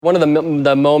One of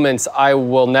the moments I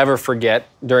will never forget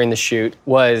during the shoot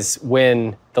was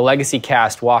when the Legacy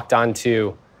cast walked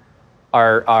onto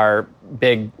our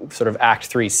big sort of Act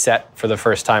 3 set for the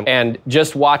first time. And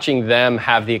just watching them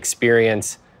have the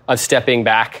experience of stepping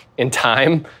back in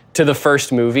time to the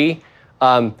first movie,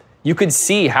 you could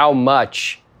see how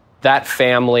much that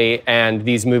family and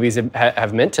these movies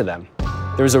have meant to them.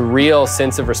 There was a real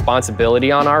sense of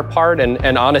responsibility on our part,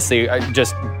 and honestly,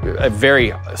 just a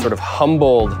very sort of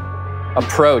humbled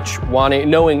approach,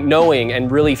 knowing and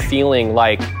really feeling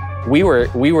like we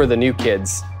were the new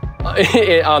kids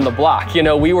on the block. You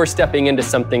know, we were stepping into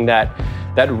something that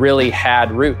really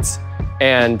had roots,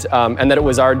 and that it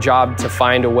was our job to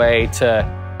find a way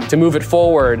to move it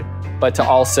forward, but to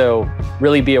also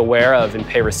really be aware of and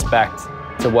pay respect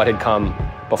to what had come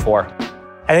before.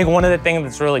 I think one of the things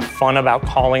that's really fun about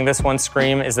calling this one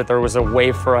Scream is that there was a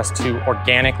way for us to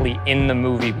organically, in the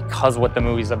movie, because what the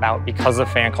movie's about, because of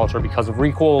fan culture, because of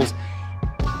requels,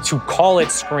 to call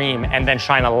it Scream and then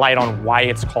shine a light on why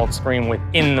it's called Scream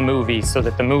within the movie, so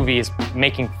that the movie is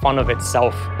making fun of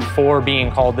itself for being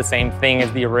called the same thing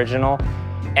as the original.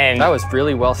 And that was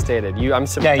really well stated. You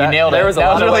nailed it. There was a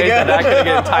lot of ways that could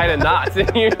get tied in knots.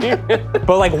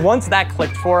 But like once that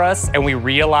clicked for us and we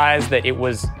realized that it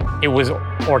was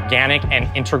organic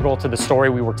and integral to the story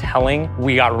we were telling,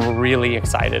 we got really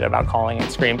excited about calling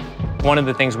it Scream. One of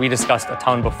the things we discussed a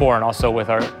ton before, and also with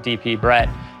our DP, Brett,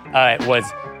 was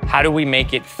how do we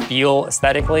make it feel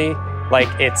aesthetically like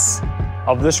it's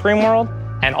of the Scream world,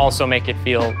 and also make it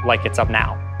feel like it's up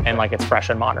now and like it's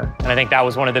fresh and modern. And I think that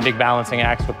was one of the big balancing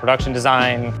acts with production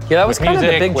design. Yeah, that was kind of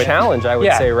the big challenge, I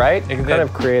would say, right? Kind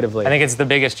of creatively. I think it's the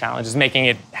biggest challenge, is making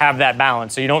it have that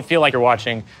balance, so you don't feel like you're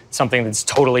watching something that's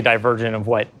totally divergent of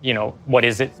what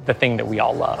is it, the thing that we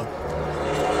all love.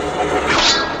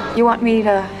 You want me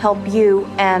to help you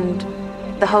and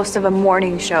the host of a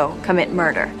morning show commit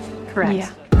murder, correct?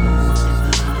 Yeah.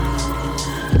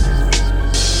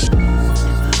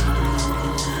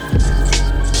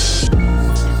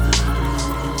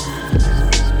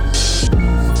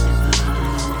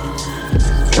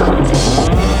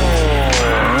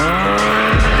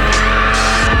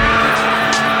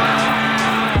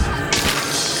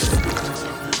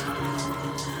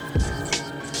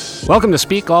 Welcome to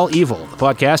Speak All Evil, the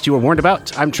podcast you were warned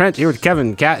about. I'm Trent, here with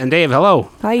Kevin, Kat, and Dave. Hello.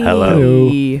 Hi. Hello.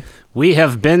 We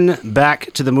have been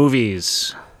back to the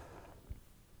movies.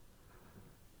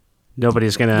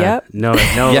 Nobody's gonna know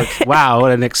it. No. Yep. Wow,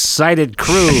 what an excited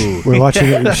crew. We're watching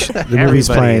the movie's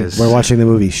playing. We're watching the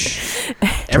movie. Shh.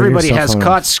 Everybody has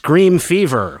caught Scream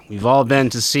fever. We've all been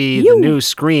to see the new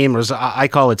Scream, or I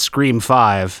call it Scream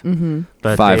 5. Mm-hmm.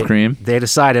 But Cream. They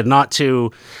decided not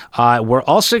to. We're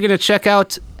also going to check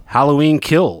out Halloween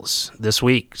Kills this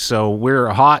week. So we're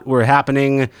hot. We're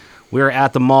happening. We're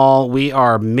at the mall. We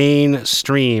are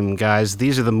mainstream, guys.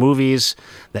 These are the movies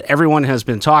that everyone has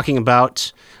been talking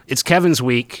about. It's Kevin's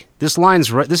week. This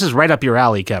is right up your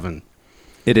alley, Kevin.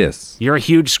 It is. You're a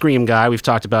huge Scream guy. We've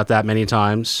talked about that many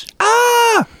times.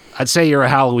 I'd say you're a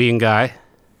Halloween guy.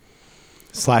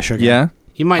 Slasher guy. Yeah.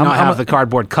 You might not have the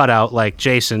cardboard cutout like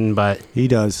Jason, but... He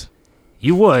does.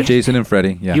 You would. Jason and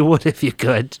Freddy, yeah. You would if you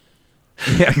could.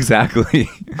 Yeah, exactly.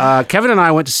 Kevin and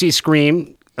I went to see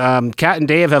Scream. Kat and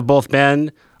Dave have both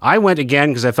been. I went again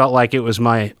because I felt like it was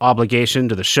my obligation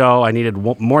to the show. I needed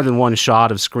more than one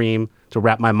shot of Scream to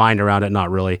wrap my mind around it. Not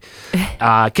really.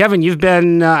 Kevin, you've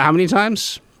been how many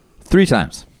times? 3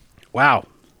 times. Wow.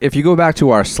 If you go back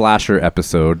to our slasher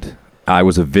episode, I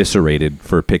was eviscerated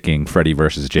for picking Freddy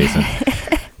versus Jason.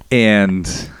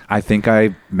 And I think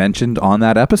I mentioned on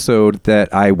that episode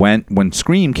that I went, when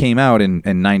Scream came out in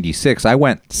 96, I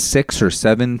went 6 or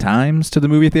 7 times to the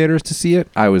movie theaters to see it.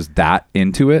 I was that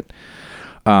into it.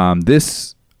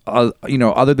 This,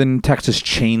 other than Texas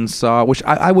Chainsaw, which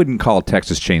I wouldn't call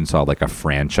Texas Chainsaw like a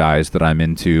franchise that I'm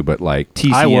into, but like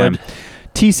TCM. I would.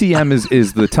 TCM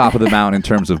is the top of the mountain in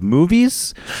terms of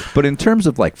movies, but in terms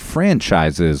of like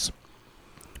franchises,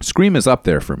 Scream is up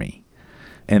there for me.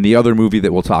 And the other movie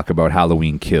that we'll talk about,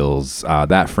 Halloween Kills,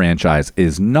 that franchise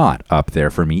is not up there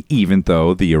for me, even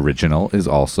though the original is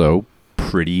also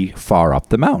pretty far up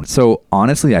the mountain. So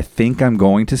honestly, I think I'm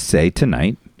going to say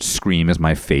tonight, Scream is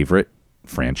my favorite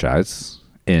franchise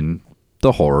in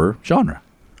the horror genre.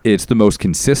 It's the most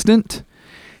consistent,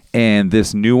 And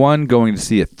this new one, going to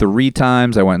see it 3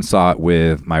 times. I went and saw it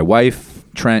with my wife.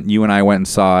 Trent, you and I went and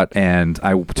saw it, and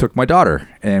I took my daughter,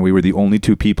 and we were the only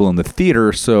 2 people in the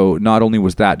theater. So not only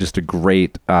was that just a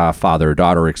great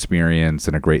father-daughter experience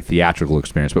and a great theatrical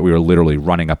experience, but we were literally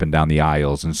running up and down the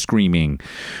aisles and screaming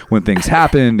when things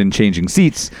happened and changing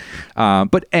seats.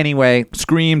 But anyway,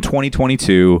 Scream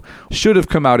 2022 should have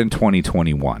come out in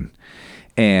 2021.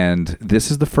 And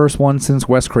this is the first one since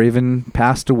Wes Craven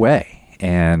passed away.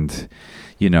 And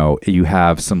you know, you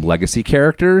have some legacy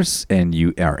characters and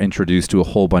you are introduced to a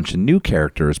whole bunch of new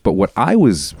characters. But what I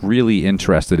was really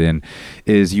interested in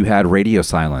is you had Radio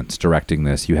Silence directing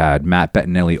this. You had Matt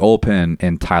Bettinelli-Olpin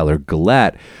and Tyler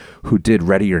Gillette, who did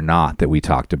Ready or Not that we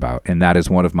talked about. And that is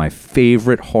one of my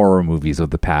favorite horror movies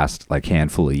of the past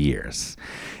handful of years.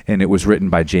 And it was written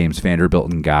by James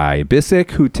Vanderbilt and Guy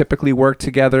Bissek, who typically work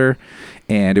together.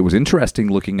 And it was interesting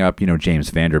looking up,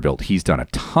 James Vanderbilt. He's done a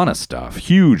ton of stuff,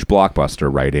 huge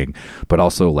blockbuster writing, but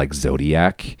also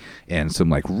Zodiac and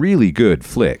some really good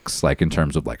flicks, in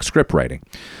terms of script writing.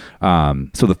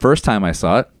 So the first time I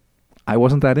saw it, I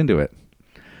wasn't that into it.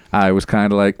 I was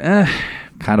kind of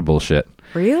kind of bullshit.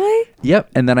 Really? Yep.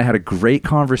 And then I had a great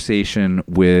conversation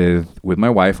with my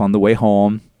wife on the way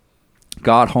home.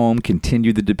 Got home,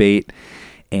 continued the debate,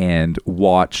 and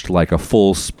watched a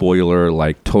full spoiler,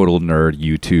 total nerd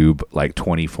YouTube,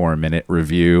 24-minute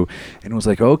review, and was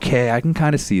okay, I can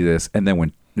kind of see this. And then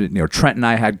when Trent and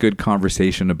I had good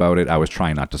conversation about it, I was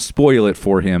trying not to spoil it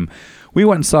for him. We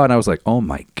went and saw it, and I was oh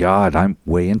my God, I'm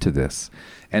way into this.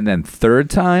 And then third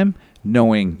time,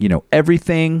 knowing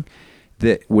everything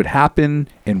that would happen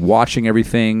and watching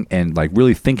everything and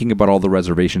really thinking about all the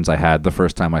reservations I had the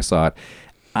first time I saw it,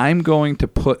 I'm going to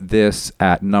put this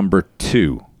at number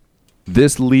 2.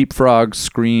 This leapfrogs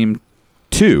Scream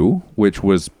 2, which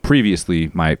was previously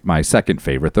my second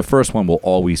favorite. The first one will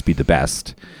always be the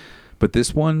best. But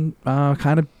this one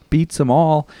kind of beats them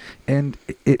all. And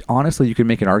it honestly, you can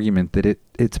make an argument that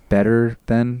it's better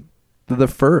than the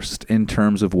first in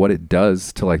terms of what it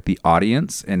does to the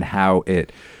audience and how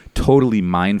it totally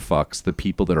mindfucks the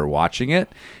people that are watching it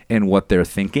and what they're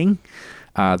thinking.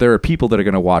 There are people that are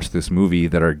going to watch this movie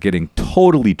that are getting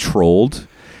totally trolled,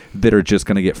 that are just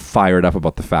going to get fired up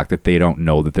about the fact that they don't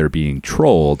know that they're being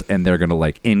trolled, and they're going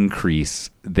to increase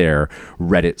their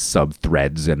Reddit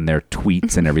sub-threads and their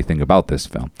tweets and everything about this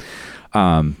film.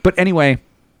 But anyway,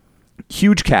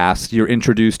 huge cast. You're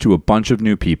introduced to a bunch of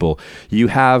new people. You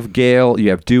have Gale, you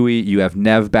have Dewey, you have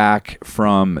Nev back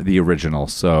from the original.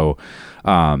 So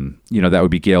that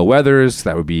would be Gale Weathers,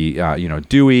 that would be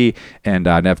Dewey, and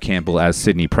Nev Campbell as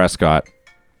Sidney Prescott,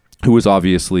 who was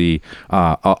obviously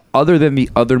other than the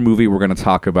other movie we're going to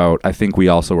talk about. I think we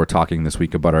also were talking this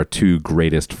week about our 2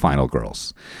 greatest final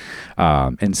girls,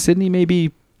 and Sidney may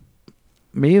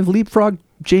have leapfrogged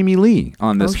Jamie Lee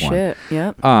on this one. Shit.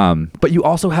 Yep. But you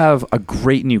also have a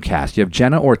great new cast. You have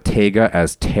Jenna Ortega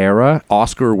as Tara,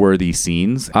 Oscar-worthy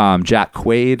scenes. Jack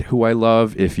Quaid, who I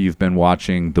love. If you've been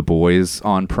watching The Boys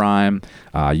on Prime,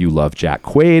 you love Jack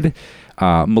Quaid.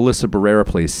 Melissa Barrera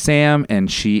plays Sam,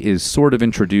 and she is sort of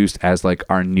introduced as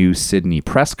our new Sidney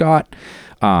Prescott.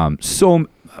 So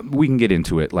we can get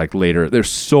into it later.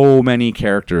 There's so many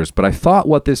characters, but I thought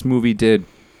what this movie did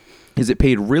is it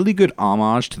paid really good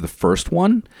homage to the first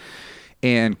one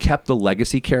and kept the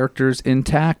legacy characters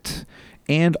intact,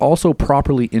 and also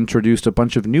properly introduced a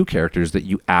bunch of new characters that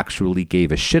you actually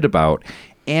gave a shit about,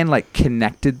 and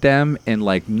connected them in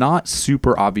not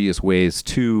super obvious ways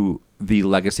to the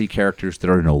legacy characters that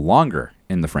are no longer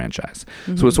in the franchise.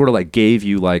 Mm-hmm. So it sort of gave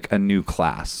you a new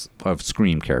class of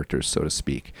Scream characters, so to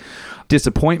speak.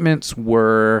 Disappointments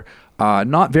were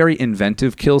not very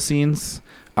inventive kill scenes.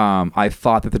 I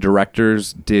thought that the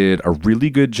directors did a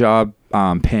really good job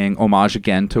paying homage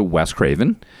again to Wes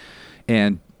Craven,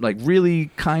 and really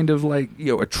kind of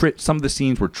some of the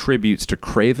scenes were tributes to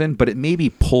Craven, but it maybe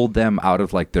pulled them out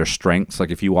of their strengths.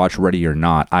 If you watch Ready or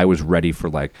Not, I was ready for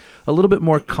a little bit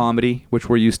more comedy, which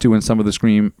we're used to in some of the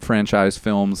Scream franchise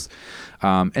films.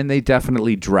 And they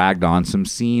definitely dragged on some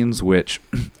scenes, which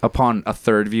upon a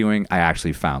third viewing, I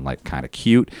actually found kind of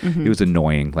cute. Mm-hmm. It was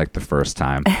annoying the first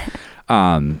time.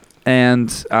 Again,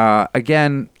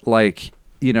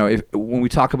 when we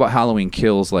talk about Halloween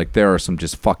Kills, there are some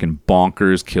just fucking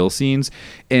bonkers kill scenes.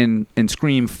 In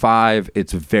Scream 5,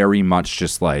 it's very much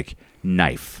just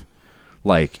knife.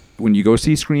 When you go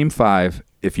see Scream 5,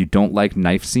 if you don't like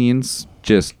knife scenes,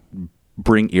 just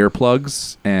bring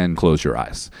earplugs and close your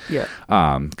eyes. Yeah.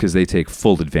 Because they take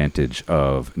full advantage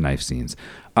of knife scenes.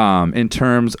 In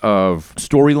terms of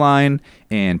storyline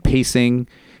and pacing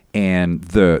And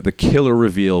the killer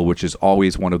reveal, which is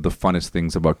always one of the funnest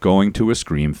things about going to a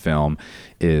Scream film,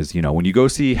 is, when you go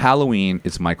see Halloween,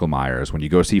 it's Michael Myers. When you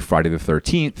go see Friday the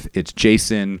 13th, it's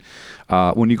Jason.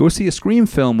 When you go see a Scream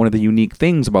film, one of the unique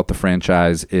things about the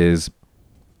franchise is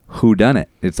whodunit.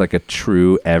 It's like a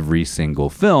true every single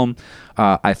film.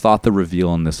 I thought the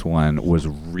reveal in this one was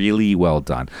really well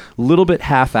done. A little bit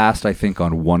half-assed, I think,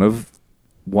 on one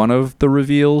of the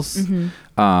reveals.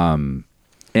 Mm-hmm.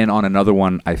 And on another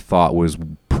one, I thought was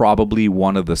probably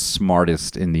one of the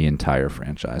smartest in the entire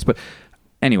franchise. But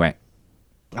anyway.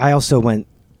 I also went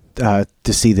to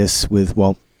see this with,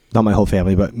 well, not my whole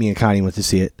family, but me and Connie went to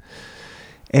see it.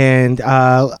 And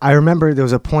I remember there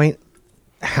was a point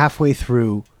halfway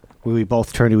through where we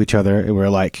both turned to each other and we were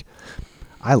like,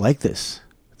 I like this.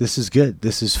 This is good.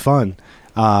 This is fun.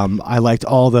 I liked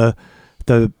all the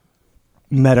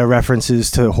meta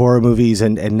references to horror movies,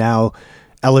 and now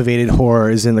elevated horror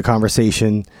is in the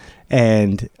conversation,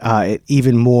 and it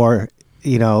even more,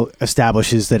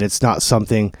 establishes that it's not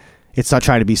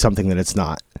trying to be something that it's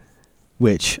not,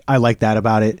 which I like that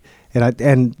about it.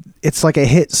 And it's like a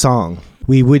hit song.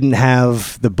 We wouldn't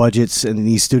have the budgets in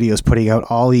these studios putting out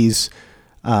all these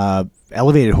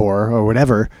elevated horror or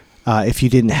whatever if you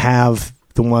didn't have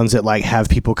the ones that like have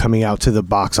people coming out to the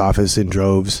box office in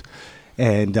droves.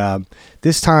 And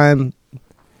this time,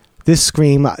 this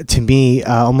Scream, to me,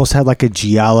 almost had like a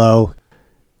Giallo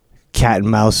cat and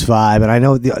mouse vibe. And I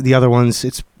know the other ones,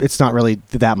 it's not really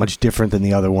that much different than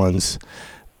the other ones.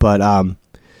 But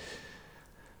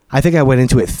I think I went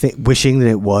into it wishing that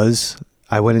it was.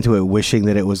 I went into it wishing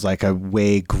that it was like a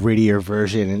way grittier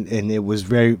version. And it was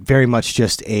very, very much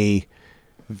just a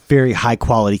very high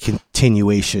quality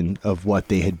continuation of what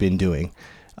they had been doing.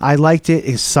 I liked it.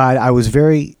 Aside, I was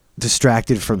very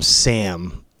distracted from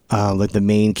Sam. Like the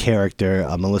main character,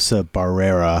 Melissa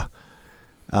Barrera.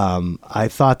 I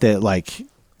thought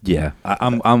that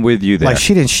I'm with you there. Like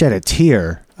she didn't shed a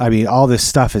tear. I mean, all this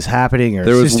stuff is happening. Her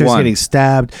sister's getting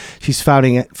stabbed. She's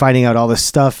finding out all this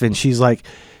stuff, and she's like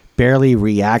barely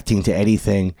reacting to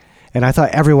anything. And I thought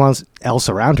everyone else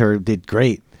around her did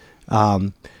great.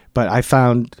 But I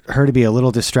found her to be a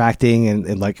little distracting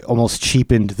and like almost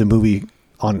cheapened the movie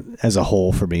on as a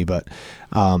whole for me. But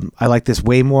I like this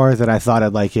way more than I thought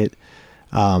I'd like it.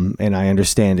 And I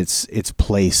understand its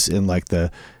place in like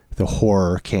the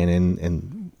horror canon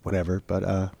and whatever.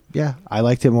 But yeah, I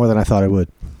liked it more than I thought I would.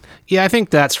 Yeah, I think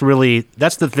that's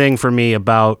the thing for me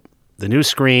about the new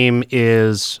Scream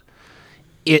is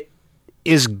it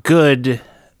is good.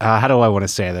 How do I want to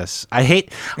say this? I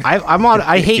hate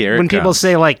when people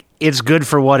say like it's good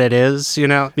for what it is,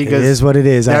 because it is what it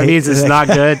is. That means it's not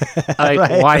good. Like,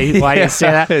 right. Why do you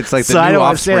say that? It's like the new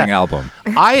Offspring album.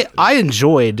 I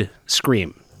enjoyed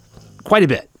Scream quite a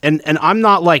bit, and I'm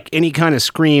not like any kind of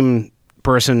Scream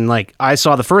person. Like I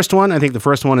saw the first one. I think the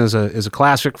first one is a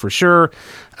classic for sure.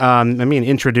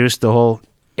 Introduced the whole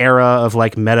era of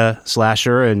like meta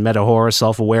slasher and meta horror,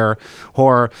 self-aware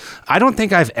horror. I don't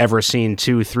think I've ever seen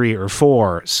 2, 3, or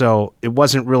 4, so it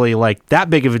wasn't really like that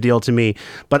big of a deal to me.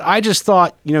 But I just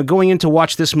thought, going in to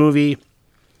watch this movie,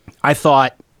 I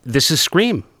thought this is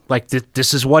Scream. Like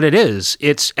this is what it is.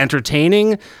 It's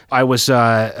entertaining. I was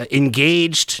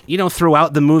engaged,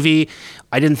 throughout the movie.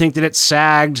 I didn't think that it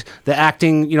sagged. The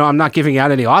acting, I'm not giving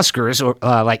out any Oscars or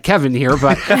like Kevin here,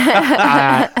 but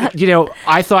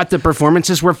I thought the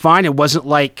performances were fine. It wasn't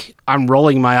like I'm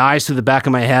rolling my eyes to the back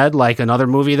of my head like another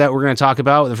movie that we're going to talk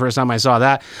about. The first time I saw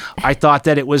that, I thought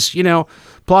that it was,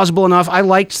 plausible enough. I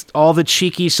liked all the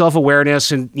cheeky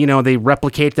self-awareness, and they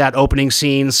replicate that opening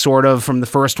scene sort of from the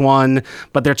first one,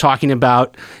 but they're talking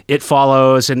about It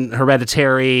Follows and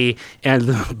Hereditary and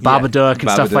Babadook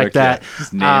and stuff like that.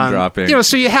 Name dropping.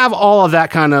 So you have all of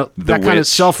that kind of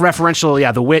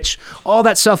self-referential, The Witch, all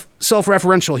that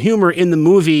self-referential humor in the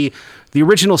movie. The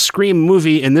original Scream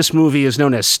movie in this movie is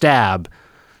known as Stab.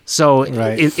 So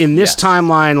in this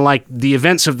timeline, like the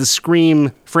events of the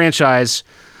Scream franchise,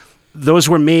 those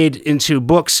were made into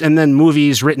books and then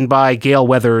movies written by Gale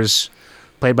Weathers,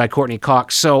 played by Courtney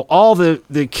Cox. So all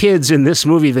the kids in this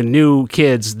movie, the new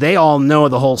kids, they all know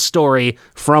the whole story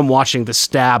from watching the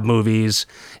Stab movies.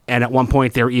 And at one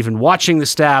point, they're even watching the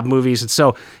Stab movies. And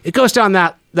so it goes down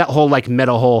that whole like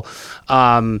meta hole.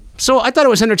 So I thought it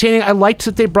was entertaining. I liked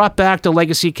that they brought back the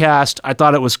legacy cast. I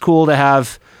thought it was cool to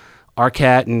have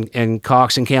Arquette and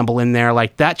Cox and Campbell in there.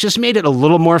 Like that just made it a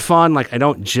little more fun. Like I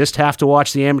don't just have to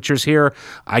watch the amateurs here.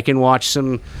 I can watch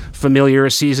some familiar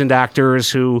seasoned actors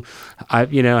who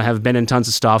have been in tons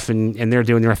of stuff and they're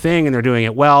doing their thing and they're doing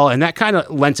it well. And that kind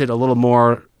of lent it a little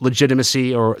more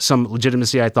legitimacy,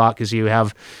 I thought, because you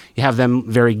have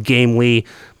them very gamely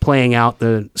playing out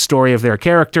the story of their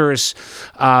characters.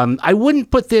 I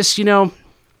wouldn't put this,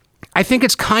 I think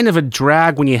it's kind of a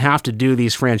drag when you have to do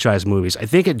these franchise movies. I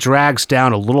think it drags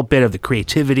down a little bit of the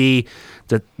creativity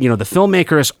that, the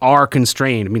filmmakers are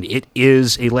constrained. I mean, it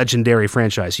is a legendary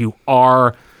franchise. You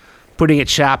are putting a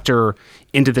chapter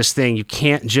into this thing. You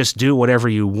can't just do whatever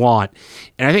you want.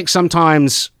 And I think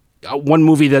sometimes one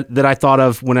movie that I thought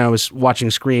of when I was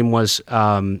watching Scream was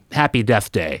Happy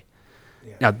Death Day.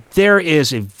 Yeah. Now, there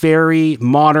is a very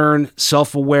modern,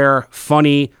 self-aware,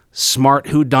 funny, smart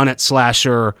whodunit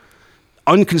slasher,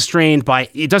 unconstrained by,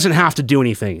 it doesn't have to do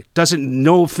anything.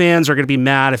 No fans are going to be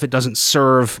mad if it doesn't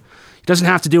serve. It doesn't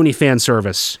have to do any fan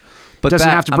service. But it doesn't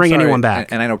have to bring anyone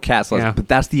back. And I know Cass loves, but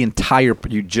that's the entire,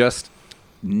 you just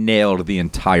nailed the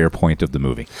entire point of the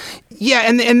movie. Yeah,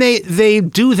 and they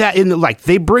do that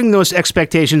they bring those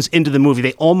expectations into the movie.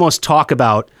 They almost talk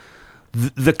about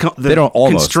the they don't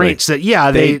almost, constraints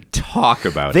they talk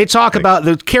about they talk about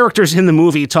the characters in the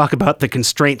movie talk about the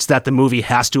constraints that the movie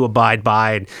has to abide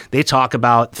by, and they talk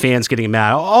about fans getting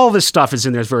mad. All this stuff is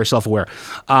in there. It's very self-aware.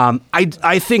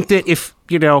 I think that if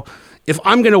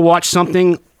I'm going to watch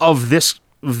something of this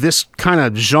kind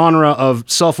of genre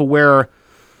of self-aware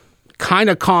kind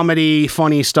of comedy,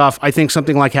 funny stuff, I think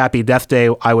something like Happy Death Day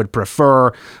I would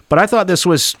prefer. But I thought this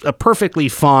was a perfectly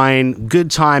fine, good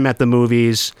time at the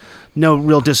movies. No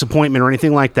real disappointment or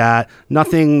anything like that.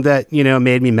 Nothing that,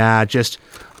 made me mad. Just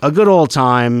a good old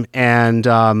time. And,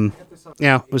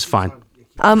 it was fine.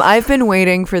 I've been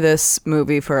waiting for this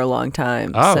movie for a long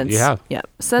time. Oh, since, you have? Yeah.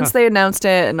 Since they announced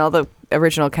it and all the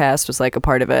original cast was like a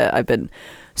part of it, I've been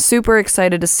super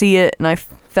excited to see it. And I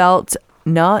felt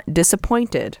not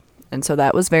disappointed. And so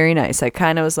that was very nice. I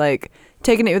kind of was like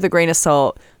taking it with a grain of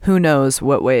salt. Who knows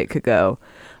what way it could go.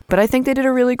 But I think they did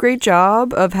a really great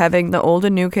job of having the old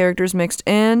and new characters mixed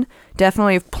in.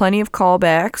 Definitely plenty of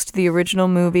callbacks to the original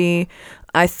movie.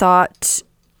 I thought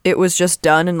it was just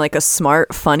done in like a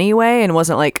smart, funny way and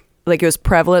wasn't like it was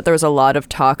prevalent. There was a lot of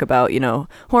talk about,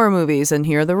 horror movies and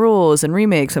here are the rules and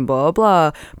remakes and blah,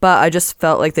 blah, blah. But I just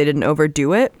felt like they didn't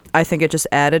overdo it. I think it just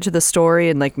added to the story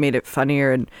and like made it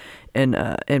funnier and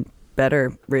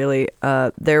better, really.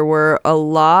 There were a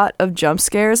lot of jump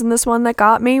scares in this one that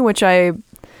got me, which I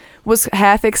was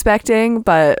half expecting,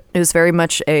 but it was very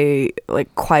much a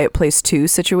like Quiet Place 2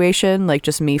 situation, like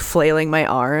just me flailing my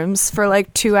arms for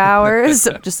like 2 hours,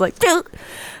 just like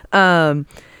one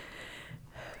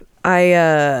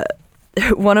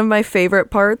of my favorite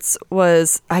parts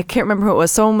was, I can't remember who it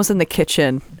was, someone was in the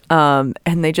kitchen and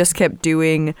they just kept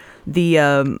doing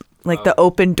the the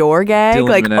open door gag, Dylan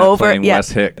like Minnette over, Wes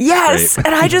Hicks. Yes, and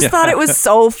I just thought it was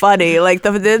so funny. Like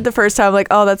the first time, like,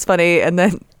 oh, that's funny, and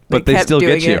then but they kept still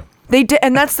doing get you. it. They did,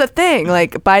 and that's the thing.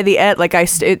 Like by the end, like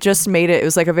it just made it. It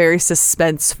was like a very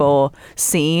suspenseful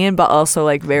scene, but also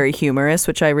like very humorous,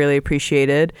 which I really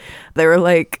appreciated. They were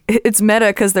like, it's meta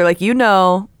because they're like, you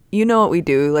know what we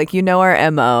do, like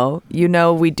our MO,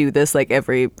 we do this like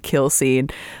every kill scene,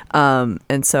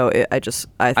 and so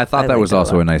I thought that was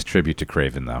also a nice tribute to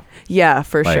Craven, though. Yeah,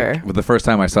 for sure. The first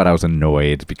time I saw it, I was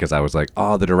annoyed because I was like,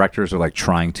 oh, the directors are like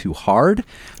trying too hard.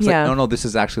 It's like, no, this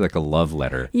is actually like a love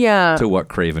letter. Yeah, to what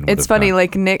Craven would have It's funny, done.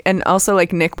 like Nick, and also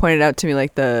like Nick pointed out to me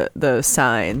like the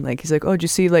sign, like he's like, oh, did you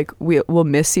see like we'll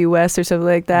miss you, Wes, or something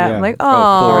like that. Yeah. I'm like,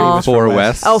 oh, for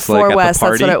Wes. oh, for like, Wes,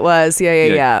 that's what it was.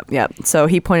 Yeah. So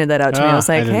he pointed that out to me. I was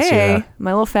I like, didn't see hey, that.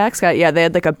 my little facts guy. Yeah, they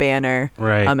had like a banner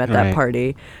at that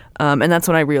party. And that's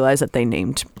when I realized that they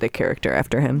named the character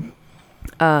after him.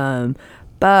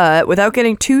 But without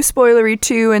getting too spoilery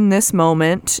too in this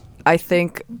moment, I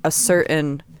think a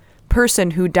certain person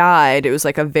who died, it was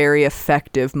like a very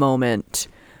effective moment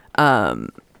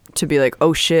to be like,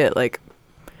 oh shit, like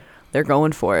they're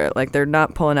going for it. Like they're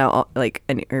not pulling out like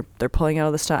any, or they're pulling out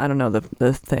all the stuff. I don't know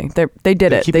the thing. They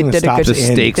did it. They did a good. The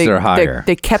stakes are higher.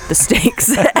 They kept the stakes.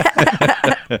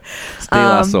 Stay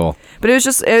La Soul. But it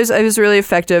was really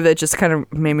effective. It just kind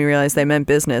of made me realize they meant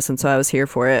business, and so I was here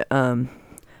for it.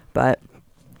 But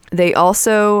they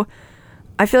also,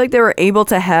 I feel like they were able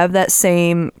to have that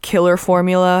same killer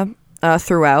formula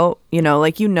throughout.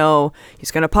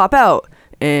 He's gonna pop out.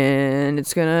 And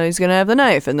he's gonna have the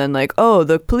knife, and then like, oh,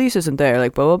 the police isn't there,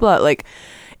 like blah blah blah. Like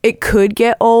it could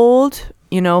get old,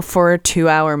 for a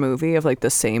 2-hour movie of like the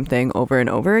same thing over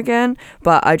and over again.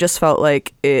 But I just felt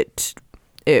like it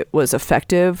was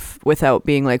effective without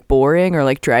being like boring or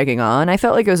like dragging on. I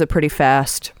felt like it was a pretty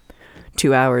fast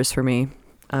 2 hours for me.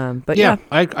 But Yeah,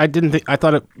 yeah. I didn't think. I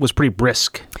thought it was pretty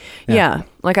brisk. Yeah.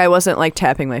 Like I wasn't like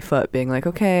tapping my foot, being like,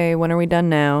 okay, when are we done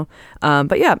now?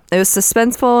 But yeah, it was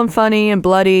suspenseful and funny and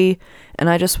bloody, and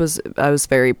I was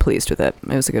very pleased with it.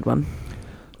 It was a good one.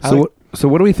 So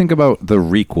what do we think about the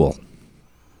requel?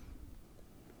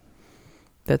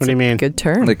 That's What do you mean? Good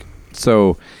term. Like,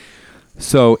 so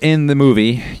in the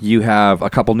movie, you have a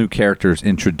couple new characters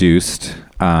introduced,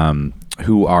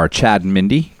 who are Chad and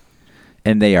Mindy,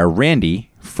 and they are Randy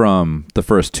from the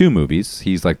first two movies.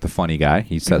 He's like the funny guy.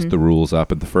 He sets the rules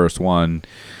up in the first one.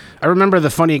 I remember the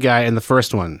funny guy in the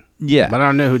first one. Yeah. But I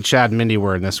don't know who Chad and Mindy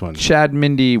were in this one. Chad and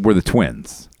Mindy were the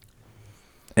twins,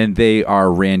 and they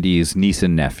are Randy's niece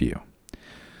and nephew.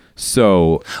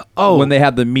 So when they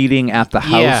have the meeting at the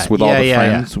house with all the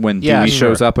friends, when Dewey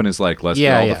shows up and is like, let's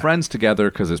get all the friends together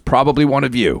because it's probably one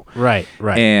of you. Right.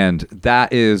 And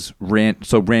that is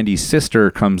so Randy's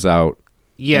sister comes out.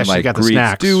 Yeah, and, she like, got the greets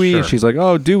snacks. Dewey, Sure. and she's like,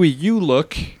 "Oh, Dewey, you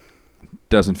look."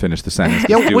 Doesn't finish the sentence.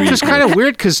 Yeah, which is kind of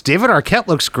weird because David Arquette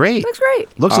looks great. Looks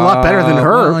great. Looks a lot better than her.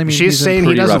 Well, I mean, She's he's in saying he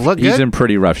pretty doesn't rough- look He's good. in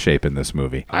pretty rough shape in this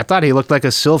movie. I thought he looked like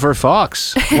a silver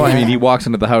fox. Well, I mean, he walks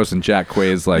into the house and Jack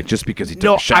Quaid is like, just because he took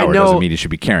No, a shower I know- doesn't mean he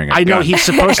should be carrying a I know gun. he's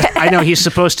supposed. I know he's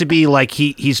supposed to be like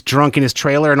he's drunk in his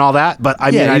trailer and all that. But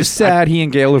I mean, I he's just sad. He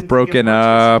and Gail have broken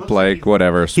up. Like,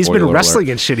 whatever. he's Spoiler been alert. wrestling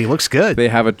and shit. He looks good. They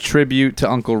have a tribute to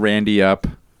Uncle Randy up,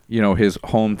 his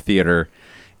home theater,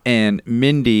 and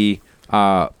Mindy,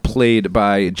 played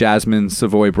by Jasmine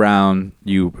Savoy Brown.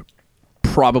 You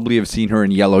probably have seen her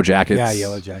in Yellow Jackets. Yeah,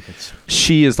 Yellow Jackets.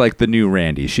 She is like the new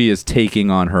Randy. She is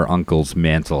taking on her uncle's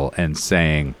mantle and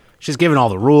saying, She's giving all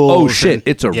the rules. "Oh shit, and-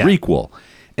 it's a yeah. requel."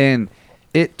 And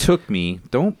it took me,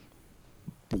 don't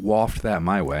waft that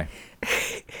my way.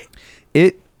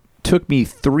 It took me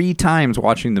 3 times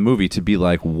watching the movie to be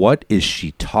like, what is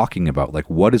she talking about? Like,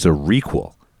 what is a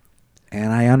requel?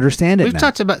 And I understand it We've now.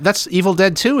 talked about that's Evil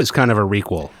Dead 2 is kind of a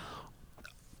requel.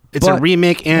 It's a But-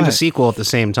 remake and a Right. sequel at the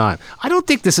same time. I don't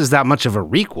think this is that much of a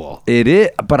requel. It is,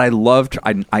 but I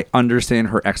understand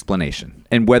her explanation.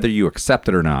 And whether you accept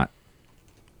it or not,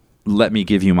 let me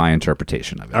give you my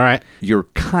interpretation of it. All right. You're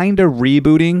kind of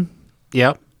rebooting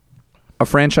Yep. a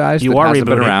franchise You that are hasn't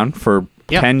been rebooting. around for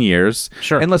Yep. 10 years.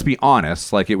 Sure. And let's be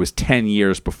honest, like it was 10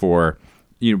 years before,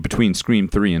 between Scream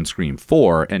 3 and Scream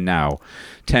 4, and now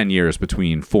 10 years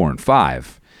between 4 and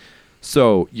 5.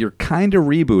 So you're kind of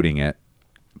rebooting it,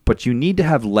 but you need to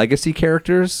have legacy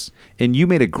characters. And you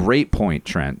made a great point,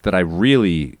 Trent, that I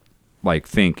really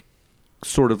think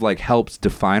sort of helps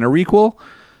define a requel.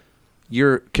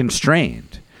 You're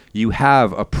constrained. You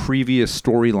have a previous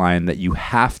storyline that you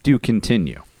have to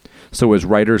continue. So as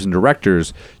writers and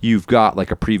directors, you've got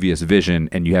a previous vision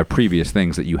and you have previous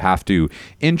things that you have to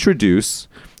introduce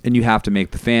and you have to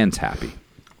make the fans happy.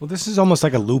 Well, this is almost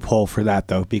like a loophole for that,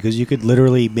 though, because you could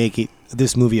literally make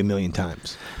this movie a million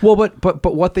times. Well,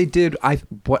 but what they did,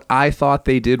 what I thought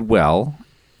they did well,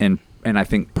 and I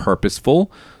think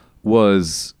purposeful,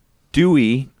 was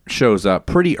Dewey shows up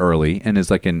pretty early and is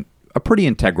a pretty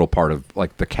integral part of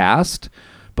the cast,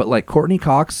 but Courtney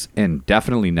Cox and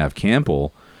definitely Neve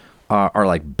Campbell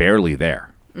are barely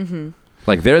there. Mm-hmm.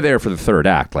 They're there for the third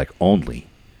act, only.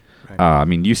 Right. I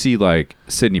mean, you see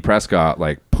Sidney Prescott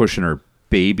pushing her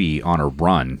baby on a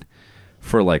run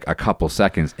for a couple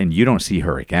seconds, and you don't see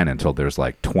her again until there's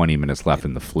 20 minutes left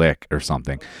in the flick or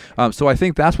something. So I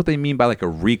think that's what they mean by a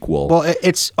requel. Well,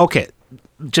 it's okay.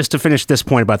 Just to finish this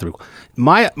point about the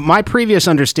requel, my previous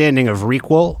understanding of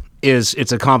requel is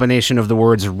it's a combination of the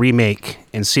words remake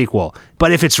and sequel.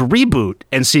 But if it's reboot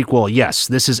and sequel, yes,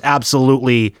 this is a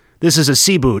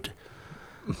seaboot.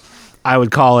 I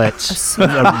would call it.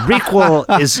 A requel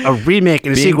is a remake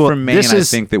and a Being sequel. from Maine, this I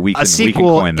is think that we can a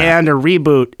sequel coin that. and a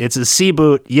reboot. It's a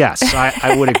seaboot. Yes,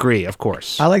 I would agree. Of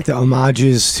course. I like the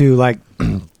homages to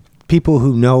people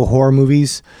who know horror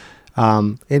movies,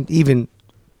 and even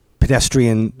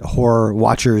pedestrian horror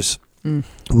watchers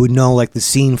would know the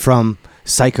scene from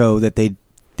Psycho that they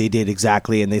did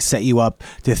exactly, and they set you up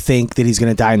to think that he's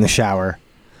going to die in the shower,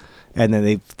 and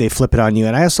then they flip it on you.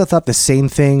 And I also thought the same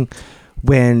thing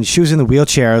when she was in the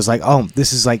wheelchair. I was like, oh,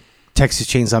 this is like Texas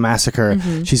Chainsaw Massacre.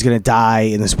 Mm-hmm. She's going to die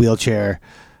in this wheelchair.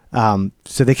 So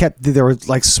there were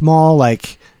small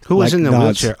Who was in the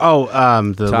nods. wheelchair? Oh,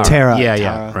 the Tara. Yeah,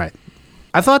 Tara. right.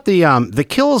 I thought the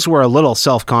kills were a little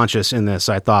self-conscious in this.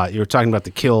 I thought you were talking about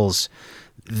the kills.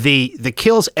 the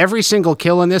kills, every single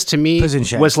kill in this to me Prison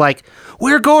check. was like,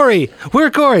 we're gory.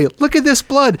 Look at this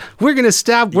blood. We're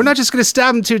not just gonna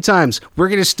stab him 2 times. We're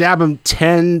gonna stab him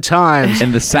 10 times.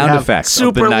 And the sound have effects of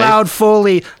super the knife. loud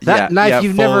Foley. That knife yeah,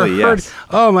 you've Foley, never heard. yes.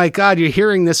 Oh my God, you're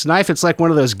hearing this knife. It's like one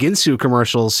of those Ginsu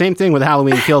commercials. Same thing with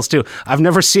Halloween Kills too. I've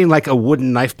never seen like a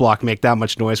wooden knife block make that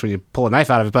much noise when you pull a knife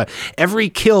out of it. But every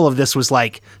kill of this was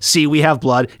like, see, we have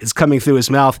blood. It's coming through his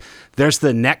mouth. There's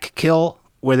the neck kill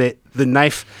where the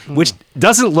knife, which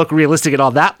doesn't look realistic at all.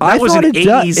 That was an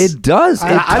 80s. It does.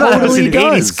 I thought it was an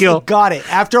 80s kill. Got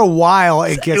it. After a while,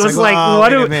 it gets It was like, like, oh,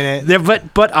 what wait do a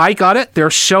minute. But I got it. They're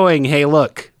showing, hey,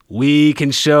 look, we can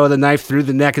show the knife through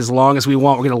the neck as long as we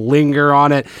want. We're going to linger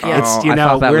on it. I It's, thought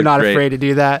that we're looked not great. afraid to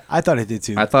do that. I thought it did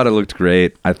too. I thought it looked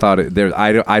great. I thought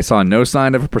I saw no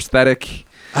sign of a prosthetic.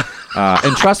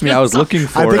 And trust me, I was looking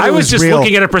for think it. I it was was just real.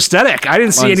 looking at a prosthetic. I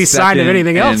didn't see on any sign of second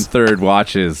anything and else. third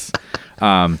watches.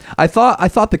 I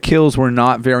thought the kills were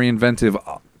not very inventive.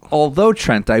 Although,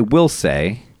 Trent, I will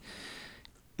say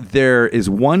there is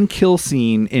one kill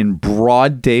scene in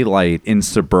broad daylight in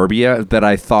suburbia that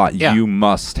I thought Yeah. you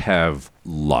must have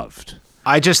loved.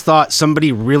 I just thought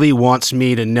somebody really wants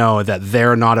me to know that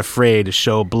they're not afraid to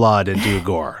show blood and do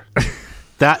gore.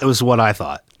 That was what I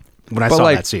thought when I But saw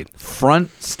like that scene.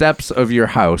 front steps of your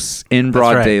house in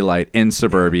broad right. daylight in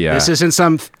suburbia. This isn't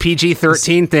some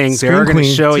PG-13 thing. They're going to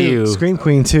Queen, show too. you. Scream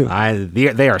Queen too.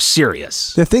 They are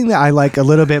serious. The thing that I like a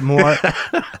little bit more,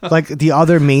 like the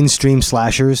other mainstream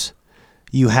slashers,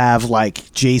 you have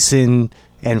like Jason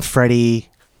and Freddy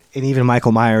and even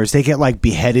Michael Myers. They get like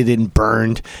beheaded and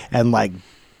burned and like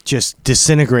just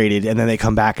disintegrated, and then they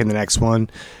come back in the next one.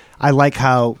 I like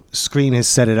how Scream has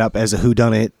set it up as a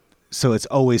whodunit, so it's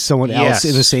always someone else Yes.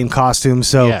 in the same costume.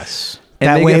 So Yes. And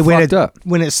that they way, get fucked up.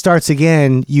 when it starts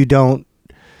again, you don't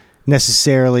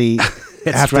necessarily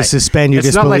have to right. suspend your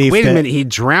It's not disbelief. like, wait a that- minute, he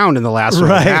drowned in the last one.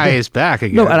 Right. Now he's back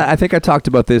again. No, and I think I talked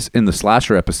about this in the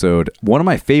slasher episode. One of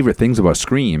my favorite things about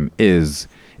Scream is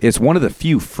it's one of the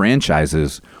few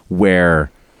franchises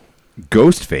where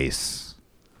Ghostface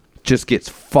just gets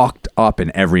fucked up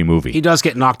in every movie. He does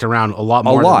get knocked around a lot A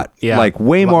more. lot, Than, yeah, like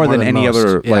way a lot more than any most.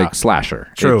 other Yeah. like slasher.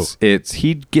 True. It's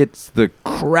he gets the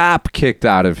crap kicked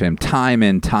out of him time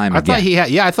and time I again. thought he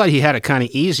had. Yeah, I thought he had it kind of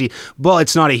easy. Well,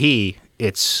 it's not a he.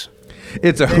 It's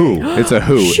It's a who. It's a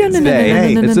who. It's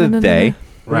they. It's a they.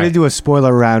 We're gonna do a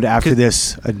spoiler round after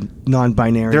this, a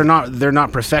non-binary. they're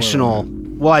not professional.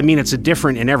 Well, I mean, it's a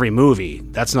different in every movie.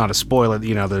 That's not a spoiler.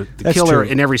 You know, the That's killer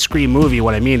true. in every Scream movie.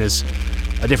 What I mean is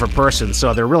a different person.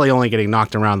 So they're really only getting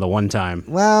knocked around the one time.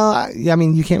 Well, I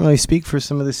mean, you can't really speak for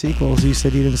some of the sequels. You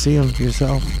said you didn't see them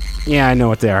yourself. Yeah, I know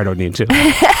what they are. I don't need to.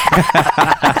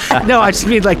 No, I just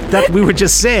mean like that. We were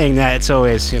just saying that it's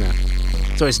always,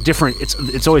 it's always different.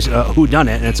 It's always who done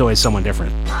it, and it's always someone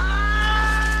different.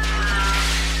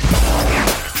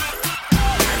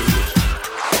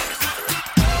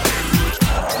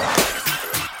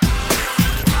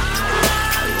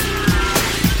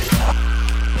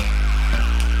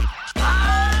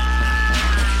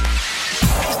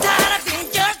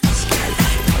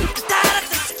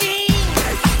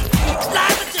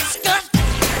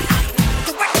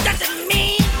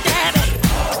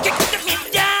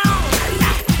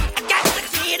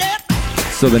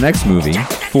 So the next movie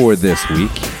for this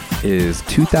week is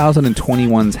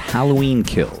 2021's Halloween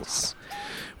Kills,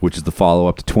 which is the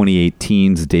follow-up to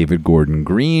 2018's David Gordon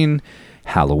Green,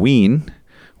 Halloween,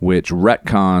 which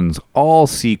retcons all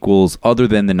sequels other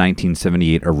than the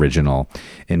 1978 original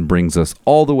and brings us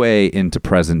all the way into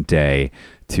present day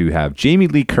to have Jamie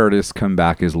Lee Curtis come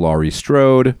back as Laurie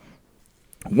Strode.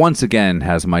 Once again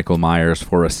has Michael Myers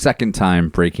for a second time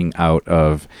breaking out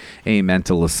of a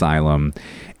mental asylum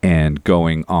and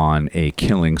going on a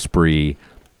killing spree.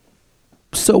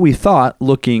 So we thought,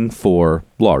 looking for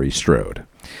Laurie Strode.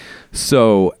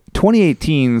 So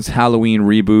 2018's Halloween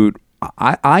reboot,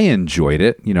 I enjoyed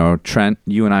it. Trent,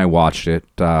 you and I watched it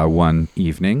one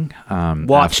evening.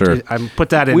 Watched after it. I put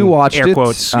that in we watched air it.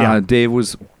 quotes. Yeah. Dave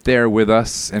was there with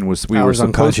us, and we I were was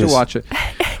supposed to unconscious. watch it.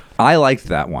 I liked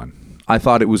that one. I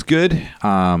thought it was good.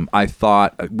 I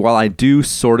thought, while I do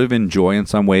sort of enjoy in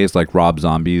some ways like Rob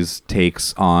Zombie's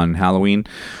takes on Halloween,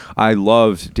 I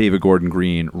loved David Gordon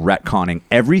Green retconning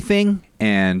everything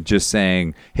and just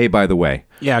saying, hey, by the way,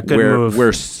 Yeah, good we're, move.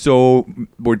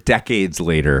 we're decades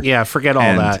later. Yeah, forget all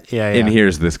and- that. Yeah, And yeah.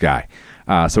 here's this guy.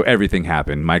 So everything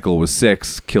happened. Michael was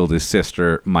 6, killed his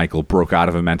sister. Michael broke out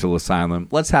of a mental asylum.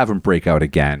 Let's have him break out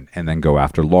again and then go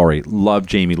after Laurie. Love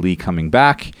Jamie Lee coming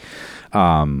back.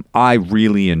 I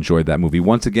really enjoyed that movie.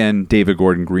 Once again, David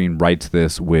Gordon Green writes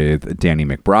this with Danny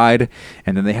McBride,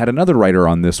 and then they had another writer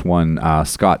on this one,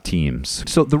 Scott Teems.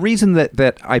 So the reason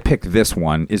that I picked this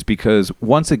one is because,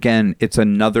 once again, it's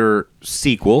another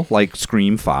sequel, like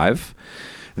Scream 5,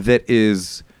 that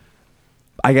is,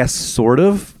 I guess, sort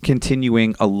of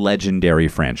continuing a legendary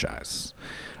franchise.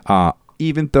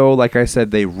 Even though, like I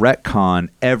said, they retcon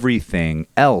everything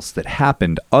else that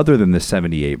happened other than the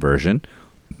 78 version,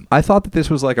 I thought that this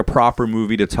was like a proper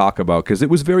movie to talk about because it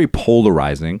was very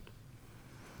polarizing,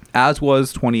 as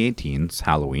was 2018's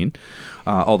Halloween.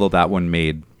 Although that one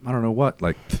made, I don't know what,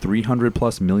 like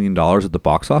 $300+ million at the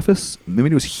box office. I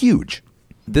mean, it was huge.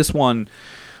 This one,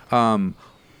 when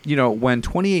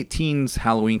 2018's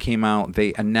Halloween came out,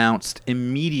 they announced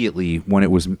immediately when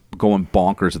it was going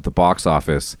bonkers at the box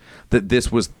office that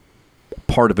this was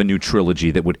part of a new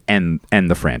trilogy that would end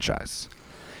the franchise.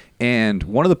 And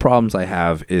one of the problems I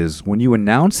have is when you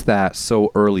announce that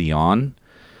so early on,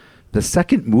 the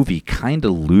second movie kind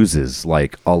of loses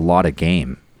like a lot of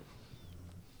game.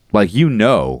 Like,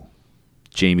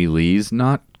 Jamie Lee's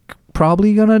not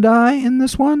probably gonna die in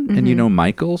this one, and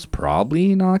Michael's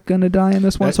probably not gonna die in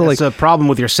this one. So that's a problem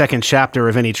with your second chapter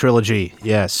of any trilogy.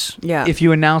 Yes. Yeah. If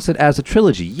you announce it as a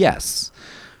trilogy, yes.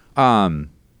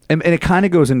 And it kind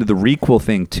of goes into the requel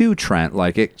thing too, Trent.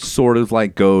 Like, it sort of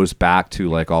like goes back to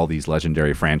like all these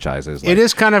legendary franchises. Like it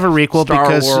is kind of a requel Star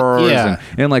because Wars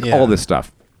and all this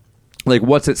stuff. Like,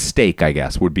 what's at stake, I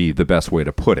guess, would be the best way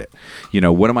to put it.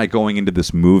 What am I going into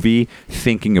this movie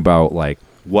thinking about, like,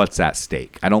 what's at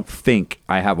stake? I don't think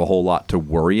I have a whole lot to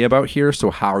worry about here,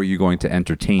 so how are you going to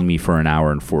entertain me for an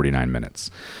hour and 49 minutes?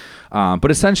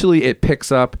 But essentially, it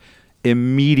picks up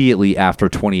immediately after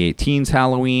 2018's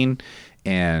Halloween,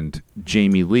 and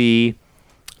Jamie Lee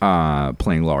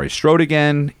playing Laurie Strode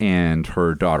again, and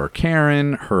her daughter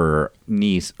Karen, her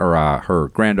niece, or her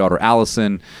granddaughter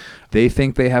Allison. They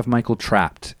think they have Michael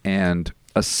trapped, and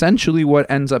essentially what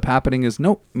ends up happening is,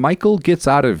 Michael gets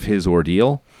out of his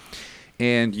ordeal,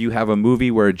 and you have a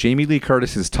movie where Jamie Lee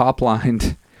Curtis is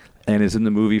top-lined and is in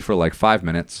the movie for like 5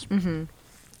 minutes. Mm-hmm.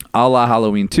 A la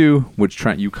Halloween 2, which,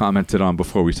 Trent, you commented on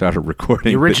before we started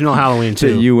recording. The original Halloween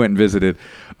 2. That you went and visited.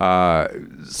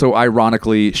 So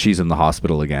ironically, she's in the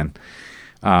hospital again,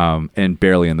 and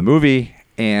barely in the movie.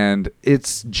 And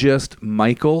it's just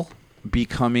Michael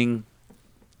becoming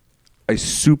a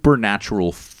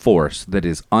supernatural force that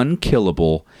is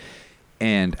unkillable.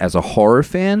 And as a horror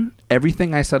fan,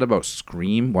 everything I said about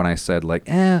Scream, when I said like,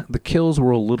 the kills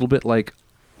were a little bit like,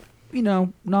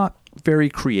 not very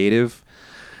creative.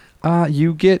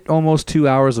 You get almost 2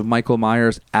 hours of Michael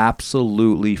Myers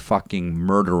absolutely fucking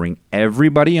murdering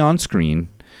everybody on screen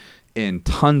in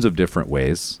tons of different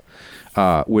ways.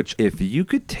 Which, if you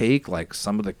could take like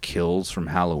some of the kills from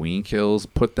Halloween Kills,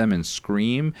 put them in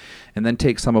Scream, and then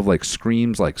take some of like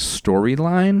Scream's like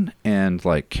storyline and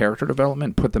like character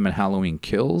development, put them in Halloween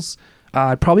Kills,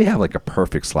 I'd probably have like a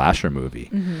perfect slasher movie.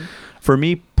 Mm-hmm. For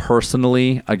me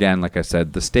personally, again, like I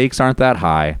said, the stakes aren't that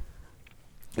high.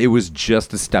 It was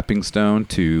just a stepping stone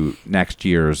to next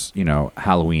year's,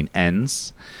 Halloween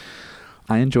Ends.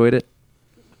 I enjoyed it.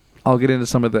 I'll get into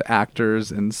some of the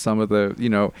actors and some of the,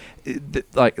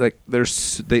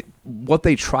 what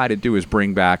they try to do is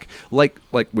bring back, like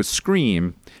with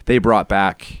Scream, they brought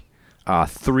back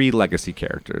 3 legacy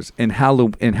characters. In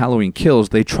Halloween Kills,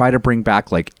 they try to bring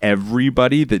back like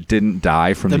everybody that didn't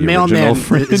die from the original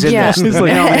franchise. It's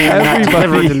like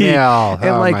everybody the mail.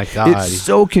 And my God, it's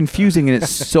so confusing and it's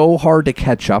so hard to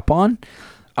catch up on.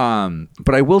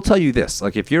 But I will tell you this,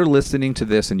 like, if you're listening to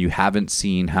this and you haven't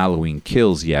seen Halloween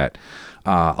Kills yet,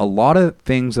 a lot of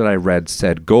things that I read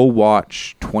said go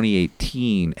watch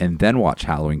 2018 and then watch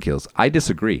Halloween Kills. I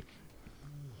disagree.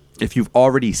 If you've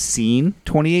already seen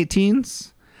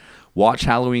 2018's, watch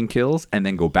Halloween Kills and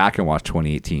then go back and watch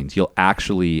 2018's. You'll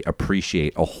actually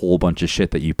appreciate a whole bunch of shit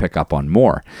that you pick up on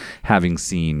more having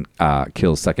seen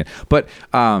Kills second. But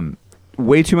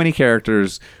way too many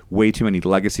characters, way too many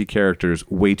legacy characters,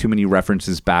 way too many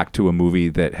references back to a movie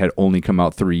that had only come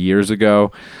out 3 years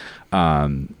ago.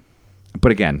 But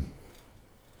again,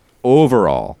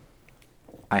 overall,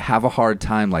 I have a hard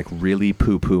time like really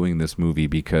poo-pooing this movie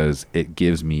because it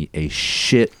gives me a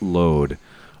shitload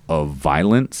of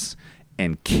violence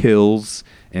and kills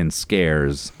and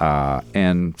scares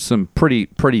and some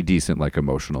pretty decent like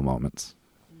emotional moments.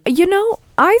 I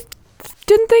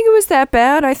didn't think it was that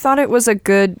bad. I thought it was a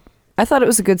good I thought it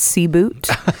was a good sea boot.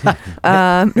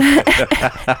 But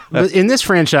in this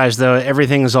franchise, though,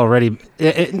 everything is already.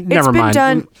 Never mind.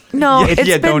 Done. No,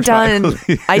 it's been done.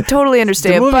 I totally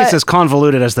understand. The movie is but as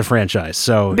convoluted as the franchise.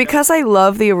 So because I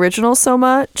love the original so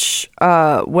much,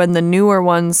 when the newer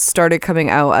ones started coming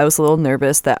out, I was a little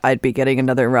nervous that I'd be getting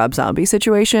another Rob Zombie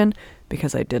situation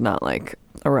because I did not like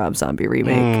a Rob Zombie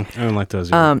remake. I don't like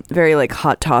those either. Very like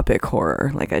Hot Topic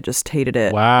horror. Like I just hated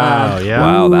it. Wow, yeah.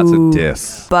 Wow, that's a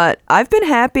diss. But I've been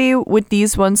happy with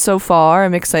these ones so far.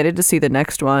 I'm excited to see the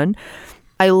next one.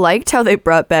 I liked how they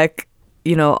brought back,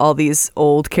 all these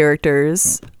old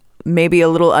characters, maybe a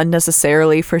little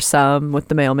unnecessarily for some with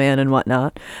the mailman and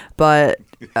whatnot. But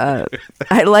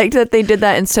I liked that they did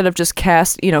that instead of just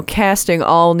casting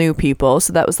all new people.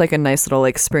 So that was like a nice little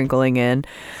like sprinkling in.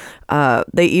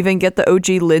 They even get the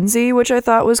OG Lindsay, which I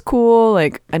thought was cool.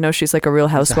 Like, I know she's like a real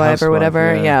housewife or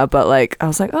whatever. Yeah, but like, I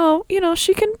was like, oh,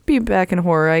 she can be back in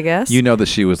horror, I guess. That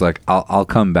she was like, I'll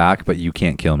come back, but you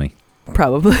can't kill me.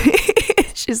 Probably.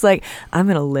 She's like, I'm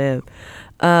going to live.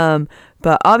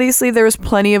 But obviously there was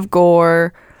plenty of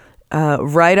gore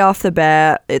right off the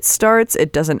bat. It starts,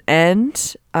 it doesn't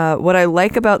end. What I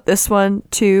like about this one,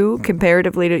 too,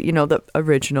 comparatively to, the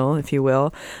original, if you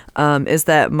will, is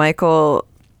that Michael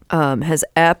has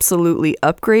absolutely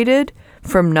upgraded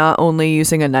from not only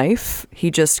using a knife, he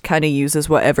just kind of uses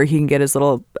whatever he can get his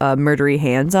little murdery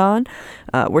hands on.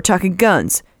 We're talking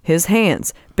guns, his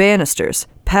hands, banisters,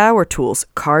 power tools,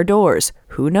 car doors,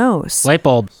 who knows? Light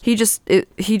bulbs. He just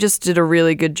did a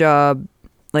really good job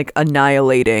like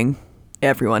annihilating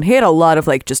everyone. He had a lot of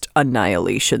like just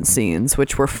annihilation scenes,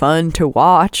 which were fun to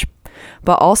watch.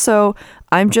 But also,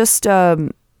 I just still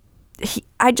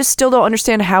don't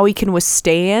understand how he can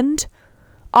withstand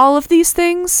all of these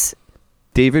things.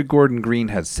 David Gordon Green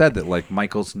has said that like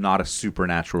Michael's not a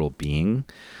supernatural being.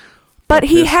 But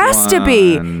he has to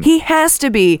be. He has to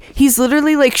be. He's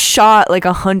literally like shot like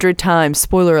 100 times.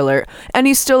 Spoiler alert. And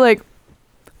he's still like,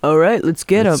 all right, let's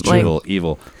get him.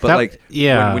 Evil. But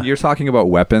when you're talking about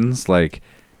weapons, like,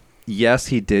 yes,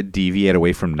 he did deviate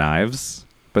away from knives,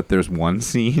 but there's one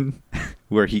scene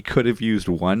where he could have used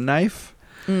one knife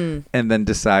and then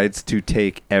decides to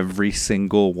take every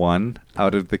single one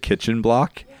out of the kitchen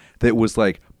block that was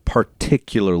like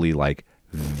particularly like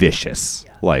vicious.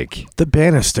 Like the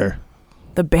banister.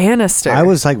 I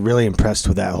was like really impressed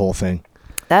with that whole thing.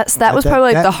 That was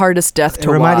probably like the hardest death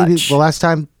to watch. Me, the last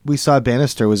time we saw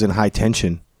Bannister was in High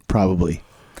Tension, probably.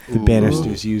 The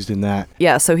Bannister's used in that.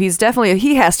 Yeah, so he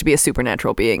has to be a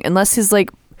supernatural being, unless his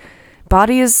like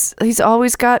body he's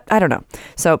always got, I don't know.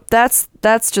 So that's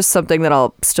just something that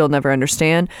I'll still never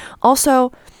understand.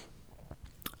 Also,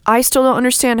 I still don't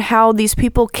understand how these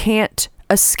people can't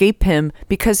escape him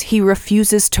because he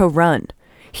refuses to run.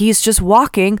 He's just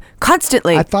walking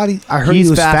constantly. I heard he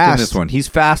was fast in this one. He's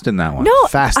fast in that one. No,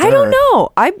 faster. I don't know.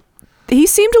 He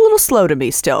seemed a little slow to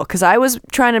me still, because I was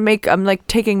trying to I'm like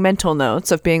taking mental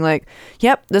notes of being like,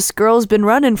 yep, this girl's been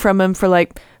running from him for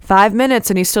like 5 minutes,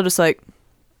 and he's still just like,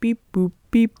 beep, boop,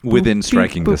 beep, boop, within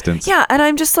striking beep, distance. Yeah, and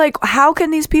I'm just like, how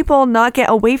can these people not get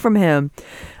away from him?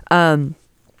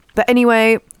 But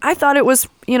anyway, I thought it was,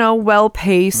 well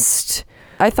paced.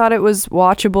 I thought it was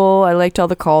watchable. I liked all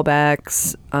the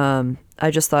callbacks.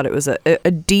 I just thought it was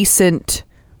a decent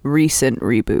recent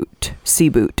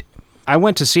reboot. I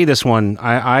went to see this one.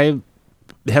 I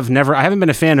haven't been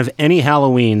a fan of any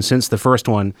Halloween since the first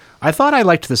one. I thought I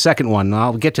liked the second one.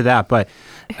 I'll get to that, but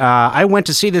I went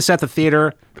to see this at the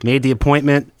theater, made the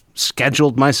appointment,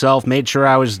 scheduled myself, made sure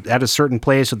I was at a certain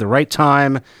place at the right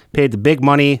time, paid the big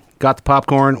money, got the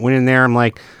popcorn, went in there. I'm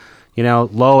like,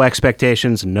 low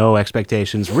expectations, no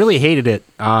expectations. Really hated it.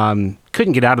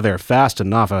 Couldn't get out of there fast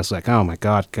enough. I was like, oh my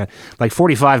God. Like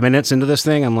 45 minutes into this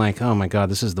thing, I'm like, oh my God,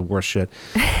 this is the worst shit.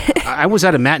 I was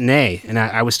at a matinee, and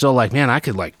I was still like, man, I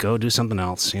could like go do something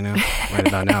else, right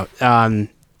about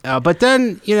now. But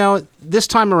then, this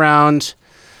time around,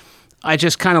 I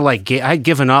just kind of like, I had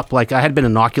given up. Like I had been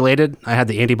inoculated. I had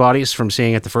the antibodies from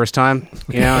seeing it the first time,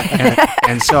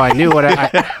 and so I knew what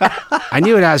I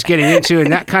knew what I was getting into,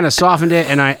 and that kind of softened it.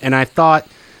 And I thought,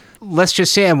 let's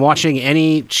just say I'm watching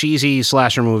any cheesy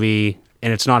slasher movie,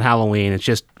 and it's not Halloween. It's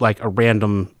just like a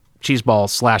random cheeseball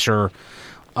slasher,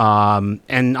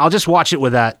 and I'll just watch it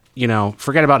with that.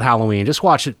 Forget about Halloween. Just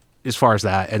watch it as far as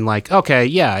that, and like, okay,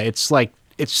 yeah, it's like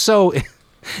it's so.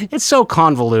 It's so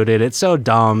convoluted. It's so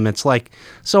dumb. It's like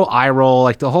so eye roll.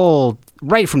 Like the whole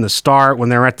right from the start when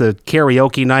they're at the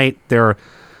karaoke night, they're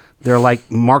like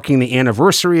marking the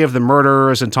anniversary of the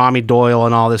murderers and Tommy Doyle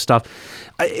and all this stuff.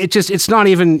 It's not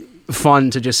even fun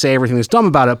to just say everything that's dumb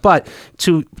about it. But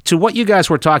to what you guys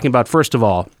were talking about, first of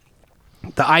all,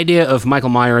 the idea of Michael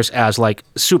Myers as like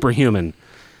superhuman,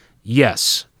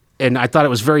 yes. And I thought it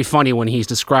was very funny when he's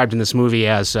described in this movie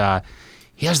as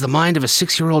he has the mind of a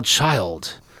 6-year-old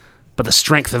child, but the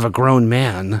strength of a grown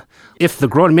man. If the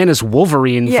grown man is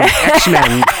Wolverine from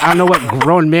X-Men, I don't know what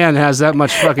grown man has that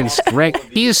much fucking strength.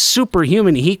 He is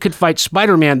superhuman. He could fight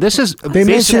Spider-Man. This is They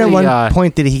mentioned at one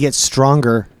point that he gets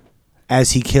stronger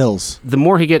as he kills. The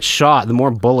more he gets shot, the more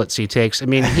bullets he takes. I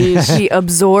mean, he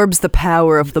absorbs the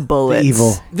power of the bullets. The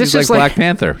evil. This He's is like Black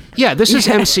Panther. Yeah, this is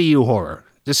MCU horror.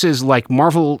 This is like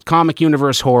Marvel Comic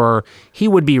Universe horror. He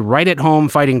would be right at home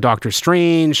fighting Doctor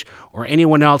Strange or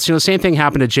anyone else. You know, the same thing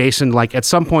happened to Jason. Like at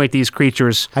some point, these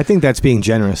creatures I think that's being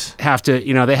generous. have to,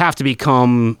 they have to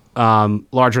become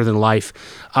larger than life.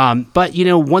 But,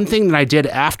 one thing that I did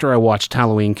after I watched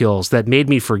Halloween Kills that made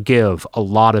me forgive a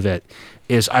lot of it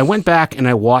is I went back and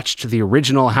I watched the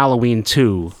original Halloween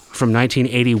 2 from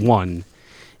 1981.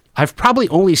 I've probably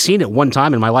only seen it one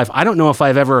time in my life. I don't know if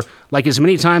I've ever, like as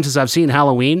many times as I've seen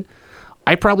Halloween,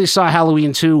 I probably saw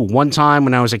Halloween 2 one time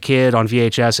when I was a kid on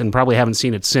VHS and probably haven't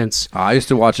seen it since. I used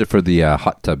to watch it for the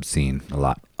hot tub scene a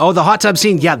lot. Oh, the hot tub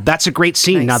scene. Yeah, that's a great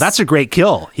scene. Nice. Now, that's a great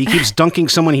kill. He keeps dunking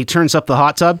someone. He turns up the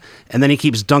hot tub, and then he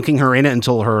keeps dunking her in it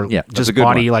until her that's a good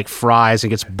body one. like fries and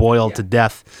gets boiled to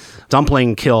death.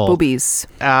 Dumpling kill. Boobies.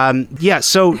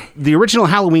 So the original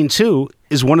Halloween 2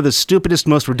 is one of the stupidest,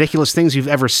 most ridiculous things you've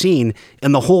ever seen.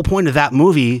 And the whole point of that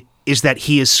movie is that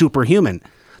he is superhuman.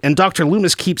 And Dr.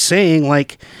 Loomis keeps saying,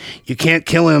 like, you can't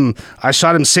kill him. I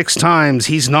shot him 6 times.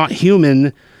 He's not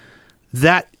human.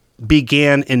 That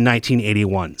began in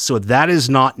 1981. So that is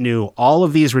not new. All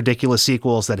of these ridiculous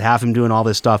sequels that have him doing all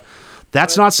this stuff,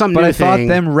 that's not some But new I thought thing.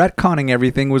 them retconning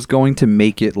everything was going to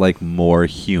make it like more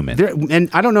human. And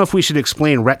I don't know if we should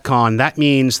explain retcon. That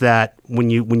means that when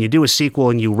you do a sequel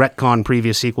and you retcon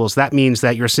previous sequels, that means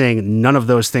that you're saying none of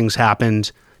those things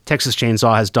happened. Texas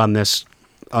Chainsaw has done this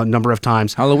a number of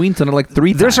times. Halloween's done it like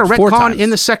 3 There's times. a 4 retcon times. in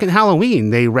the second Halloween.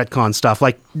 They retcon stuff.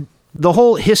 Like the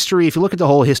whole history, if you look at the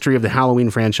whole history of the Halloween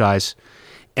franchise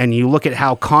and you look at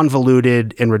how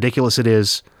convoluted and ridiculous it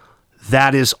is,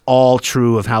 that is all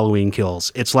true of Halloween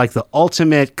Kills. It's like the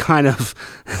ultimate kind of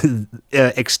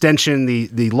extension,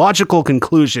 the logical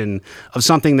conclusion of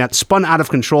something that spun out of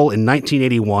control in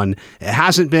 1981. It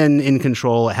hasn't been in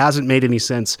control. It hasn't made any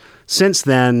sense since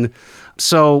then.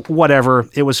 So whatever,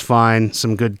 it was fine.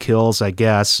 Some good kills, I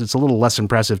guess. It's a little less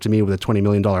impressive to me with a $20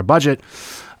 million budget.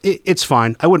 It's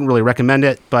fine. I wouldn't really recommend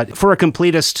it, but for a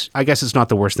completist, I guess it's not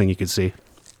the worst thing you could see.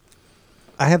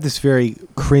 I have this very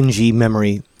cringy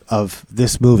memory of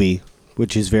this movie,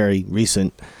 which is very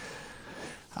recent.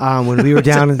 When we were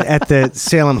down at the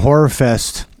Salem Horror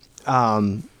Fest,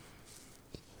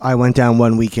 I went down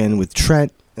one weekend with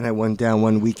Trent, and I went down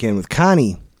one weekend with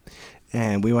Connie.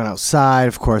 And we went outside,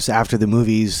 of course, after the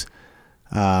movies,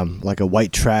 like a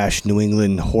white trash New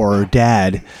England horror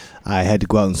dad. I had to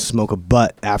go out and smoke a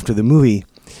butt after the movie.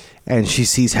 And she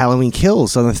sees Halloween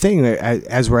Kills on the thing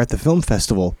as we're at the film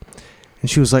festival. And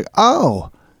she was like,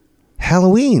 oh,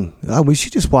 Halloween. Oh, we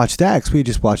should just watch that, because we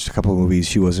just watched a couple of movies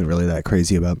she wasn't really that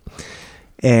crazy about.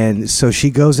 And so she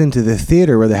goes into the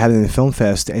theater where they're having the film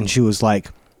fest, and she was like,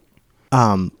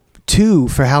 2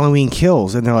 for Halloween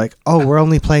Kills. And they're like, oh, we're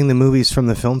only playing the movies from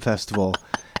the film festival.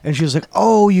 And she was like,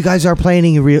 oh, you guys aren't playing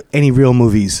any real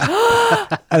movies.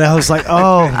 And I was like,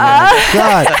 oh, my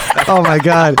God. Oh, my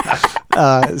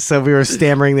God. So we were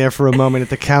stammering there for a moment at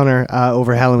the counter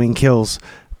over Halloween Kills.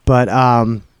 But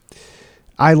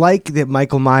I like that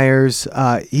Michael Myers,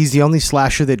 he's the only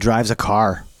slasher that drives a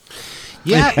car.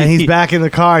 Yeah. And he's back in the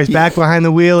car. He's back behind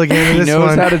the wheel again in He this knows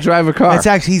one. how to drive a car.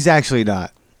 He's actually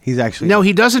not. He's actually No, not.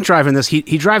 he doesn't drive in this. He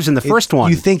drives in the first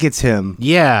one. You think it's him.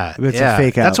 Yeah, It's a yeah.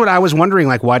 fake out. That's what I was wondering.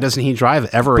 Like, why doesn't he drive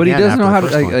ever But he again? doesn't know after how the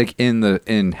to first one?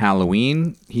 in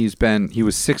Halloween. He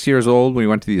was 6 years old when he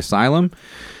went to the asylum,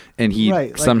 and he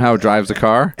Right, like- somehow drives a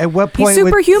car. At what He's point?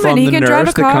 superhuman. From He the can nurse drive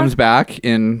a that car. comes back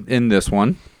in this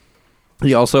one.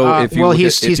 He also, if you well, look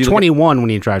he's at, if you look 21 when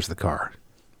he drives the car. at,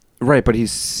 right, but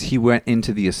he went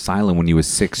into the asylum when he was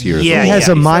 6 years Yeah, old. He has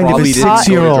a he's mind of a Probably didn't go to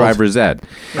 6-year-old. driver's ed.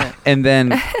 And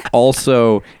then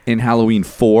also in Halloween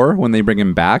 4, when they bring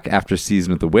him back after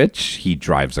Season of the Witch, he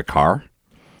drives a car.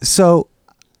 So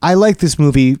I like this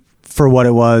movie for what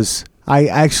it was. I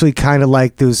actually kind of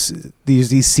like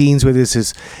these scenes where there's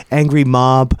this angry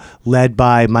mob led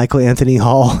by Michael Anthony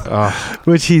Hall,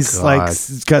 which he's God.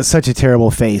 like got such a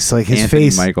terrible face. Like his Anthony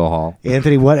face, Michael Hall.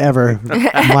 Anthony, whatever,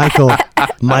 Michael.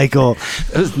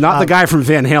 Not the guy from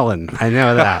Van Halen. I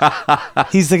know that.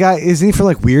 He's the guy. Isn't he from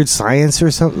like Weird Science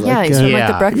or something? Yeah, like, he's from like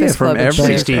Yeah. the Breakfast Yeah, from Club. and every-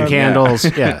 shit. 16 Candles.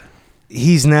 Yeah.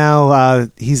 he's now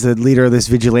he's the leader of this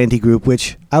vigilante group,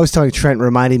 which I was telling Trent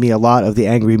reminded me a lot of the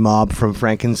angry mob from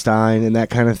Frankenstein and that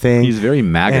kind of thing. He's very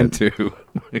MAGA And- too.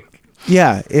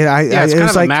 Yeah, It's kind was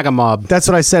of like a MAGA mob. that's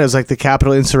what I said. It was like the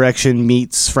Capitol insurrection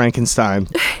meets Frankenstein,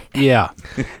 Yeah.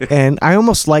 and I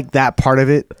almost like that part of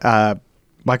it.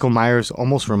 Michael Myers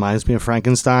almost reminds me of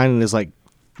Frankenstein and his like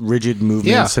rigid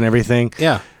movements and everything.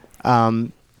 Yeah.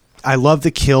 I love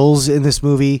the kills in this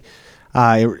movie.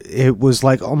 It was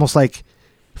like almost like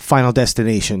Final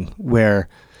Destination, where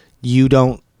you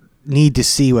don't need to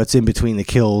see what's in between the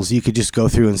kills. You could just go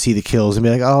through and see the kills and be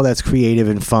like, oh, that's creative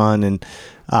and fun and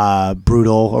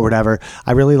brutal or whatever.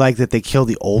 I really like that they kill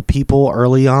the old people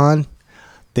early on.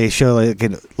 They show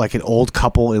like an old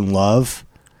couple in love.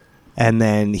 And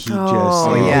then he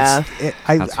Oh, just yeah.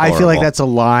 I That's feel like horrible. that's a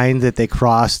line that they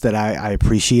crossed that I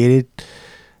appreciated.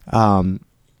 And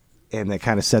that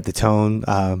kind of set the tone,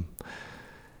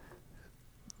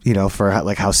 for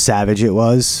like how savage it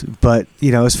was. But,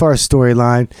 as far as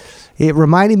storyline, it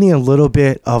reminded me a little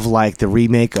bit of like the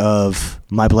remake of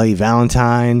My Bloody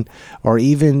Valentine, or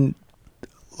even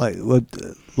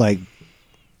like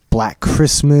Black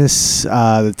Christmas,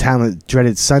 the Town of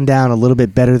Dreaded Sundown, a little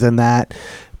bit better than that.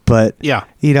 But, Yeah.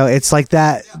 it's like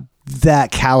that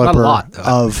caliber lot, though.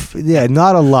 of,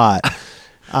 not a lot.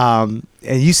 And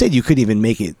you said you couldn't even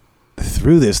make it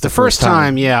through this the First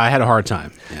time, I had a hard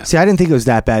time. Yeah. See, I didn't think it was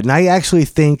that bad. And I actually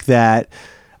think that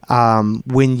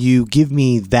when you give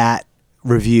me that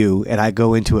review and I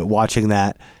go into it watching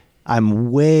that,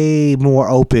 I'm way more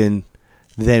open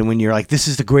than when you're like, this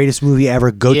is the greatest movie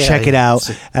ever. Go Yeah, check it yeah. out.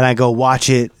 And I go watch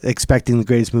it expecting the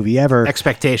greatest movie ever.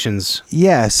 Expectations.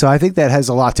 Yeah. So I think that has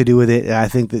a lot to do with it. And I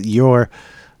think that you're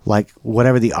like,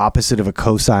 whatever the opposite of a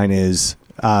cosign is,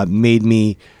 made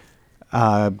me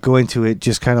go into it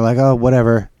just kind of like, oh,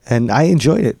 whatever. And I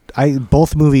enjoyed it.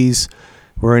 Both movies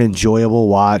were an enjoyable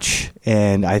watch,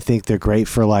 and I think they're great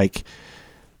for like,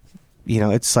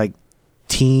 it's like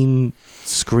teen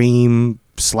scream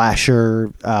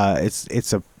slasher.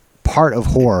 It's a part of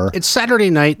horror. It's Saturday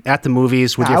night at the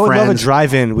movies with I your would friends. love a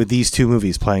drive-in with these two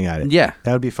movies playing at it. Yeah.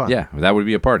 That would be fun. Yeah, that would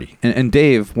be a party. And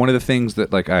Dave, one of the things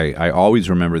that like I always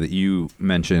remember that you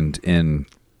mentioned in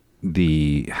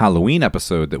the Halloween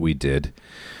episode that we did,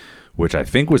 which I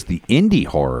think was the indie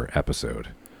horror episode.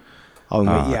 Oh,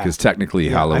 yeah. Because technically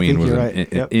Yeah, I Halloween think was you're an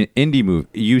right. Yep. indie movie.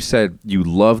 You said you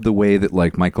loved the way that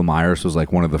like Michael Myers was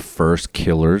like one of the first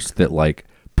killers that like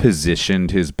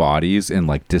positioned his bodies and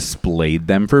like displayed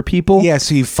them for people. Yeah,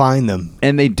 so you find them.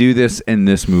 And they do this in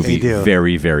this movie They do.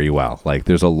 very, very well. Like,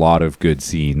 there's a lot of good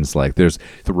scenes. Like, there's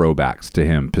throwbacks to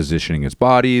him positioning his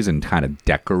bodies and kind of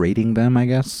decorating them, I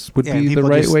guess, would Yeah, be the people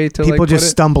right just- way to people like, just put it.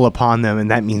 stumble upon them,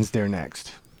 and that means they're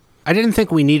next. I didn't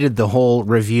think we needed the whole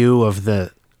review of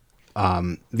the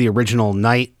original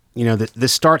night.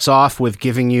 This starts off with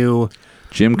giving you.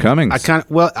 Jim Cummings.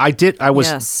 I was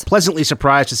Yes. pleasantly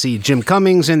surprised to see Jim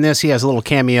Cummings in this. He has a little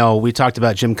cameo. We talked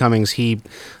about Jim Cummings. He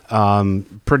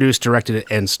produced, directed,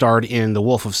 and starred in The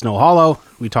Wolf of Snow Hollow.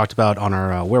 We talked about on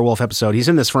our werewolf episode. He's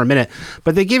in this for a minute,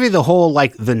 but they give you the whole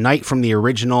like the night from the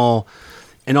original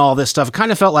and all this stuff. It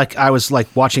kind of felt like I was like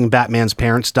watching Batman's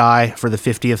parents die for the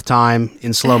 50th time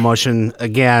in slow motion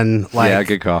again. Like, yeah,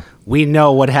 good call. we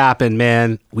know what happened,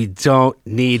 man. We don't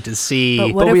need to see.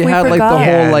 But what But if we we had like the forgot?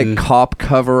 whole Yeah. like cop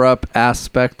cover up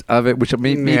aspect of it, which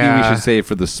maybe we Yeah. should save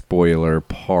for the spoiler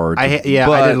part. I But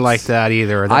didn't like that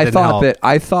either. That I didn't thought help.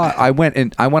 I went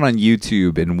on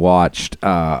YouTube and watched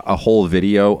a whole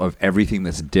video of everything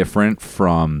that's different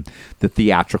from the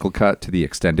theatrical cut to the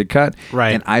extended cut.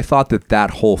 Right. And I thought that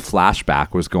whole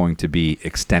flashback was going to be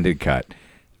extended cut,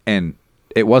 and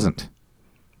it wasn't.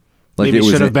 Like Maybe it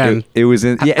was should have been. It was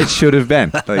in. Yeah, it should have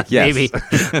been. Like yes, Maybe.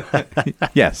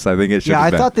 yes, I think it should. Yeah,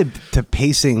 have I been. thought the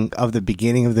pacing of the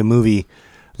beginning of the movie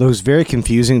was very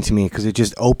confusing to me because it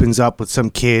just opens up with some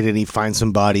kid and he finds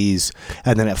some bodies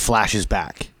and then it flashes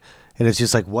back. And it's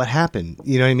just like, what happened?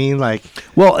 You know what I mean? Like,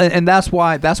 Well, and that's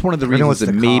why that's one of the I know reasons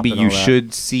it's that the cop maybe and you all that.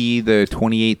 should see the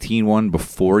 2018 one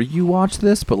before you watch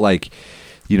this. But like,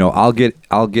 I'll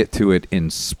get to it in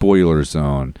spoiler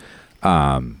zone.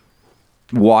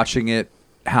 Watching it,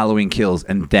 Halloween Kills,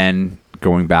 and then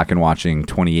going back and watching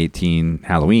 2018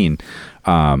 Halloween,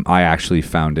 I actually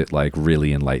found it like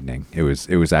really enlightening. It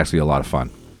was actually a lot of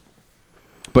fun.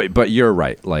 But you're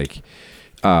right, like.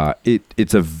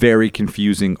 It's a very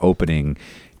confusing opening,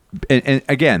 and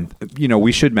again,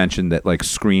 we should mention that like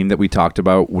Scream that we talked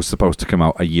about was supposed to come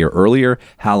out a year earlier.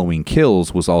 Halloween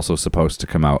Kills was also supposed to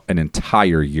come out an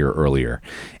entire year earlier,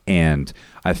 and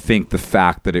I think the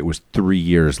fact that it was 3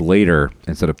 years later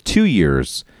instead of 2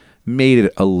 years made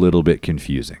it a little bit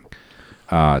confusing.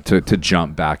 to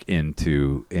jump back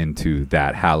into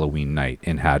that Halloween night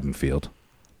in Haddonfield.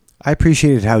 I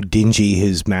appreciated how dingy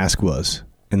his mask was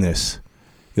in this.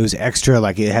 It was extra,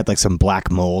 like it had like some black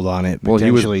mold on it. Well,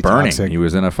 he was potentially burning. toxic. He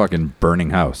was in a fucking burning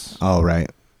house. Oh, right.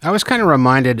 I was kind of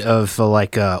reminded of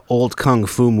old kung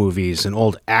fu movies and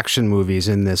old action movies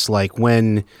in this, like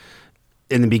when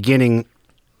in the beginning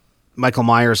Michael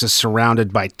Myers is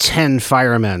surrounded by 10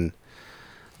 firemen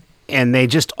and they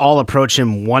just all approach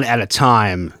him one at a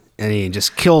time and he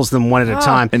just kills them one at a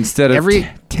time. Instead of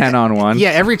 10 on one. Yeah,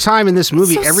 every time in this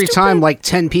movie, So every stupid. time like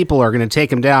 10 people are going to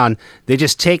take him down, they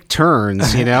just take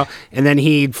turns, you know? And then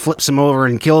he flips them over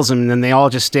and kills them, and then they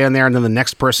all just stand there, and then the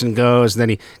next person goes, and then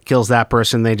he kills that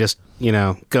person. They just,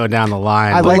 go down the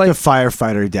line. I But like the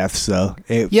firefighter deaths, though.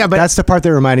 Yeah, but- that's the part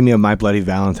that reminded me of My Bloody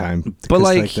Valentine. But 'Cause,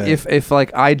 like, the- if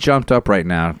like I jumped up right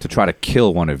now to try to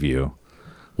kill one of you,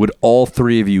 would all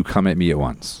three of you come at me at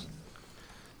once?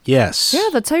 yes. Yeah,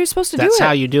 that's how you're supposed to do it. That's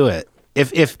how you do it.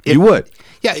 If You would.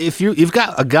 Yeah, if you've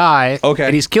got a guy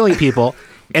and he's killing people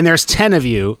and there's 10 of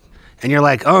you and you're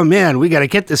like, "Oh man, we got to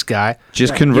get this guy."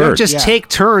 Just You convert. just take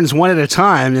turns one at a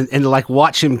time and like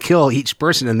watch him kill each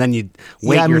person, and then you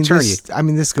wait yeah, your turn.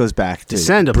 This goes back to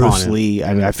Descend upon Bruce him. Lee.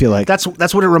 I mean, I feel like That's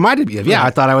what it reminded me of. Yeah,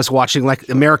 I thought I was watching like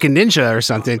American Ninja or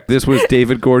something. This was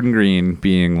David Gordon Green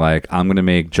being like, I'm going to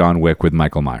make John Wick with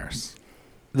Michael Myers.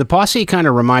 The posse kind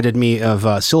of reminded me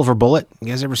of Silver Bullet. You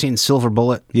guys ever seen Silver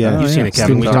Bullet? Yeah. You've seen it,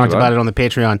 Kevin. We Talked talked about about it on the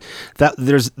Patreon. That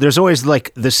there's always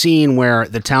like the scene where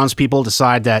the townspeople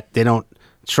decide that they don't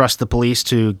trust the police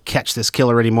to catch this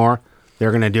killer anymore.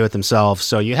 They're going to do it themselves.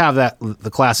 So you have the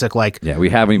classic like Yeah, we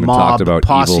haven't even mob, talked about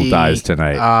posse, Evil Dies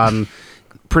Tonight.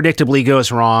 Predictably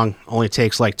goes wrong. Only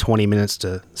takes like 20 minutes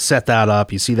to set that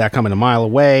up. You see that coming a mile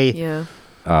away.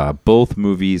 Yeah. Both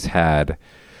movies had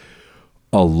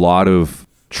a lot of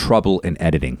trouble in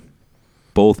editing.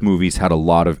 Both movies had a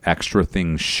lot of extra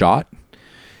things shot,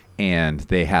 and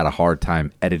they had a hard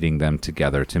time editing them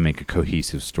together to make a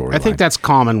cohesive story. I think that's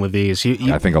common with these.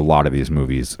 I think a lot of these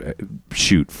movies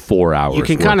shoot 4 hours. You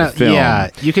can worth kind of of film.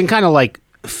 you can kind of like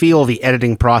feel the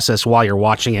editing process while you're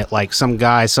watching it. Like some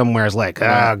guy somewhere is like,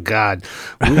 "Oh God,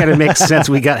 we got to make sense.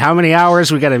 We got how many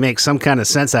hours? We got to make some kind of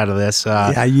sense out of this."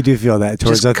 yeah, you do feel that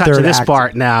towards Just the cut third to this act.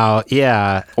 part now.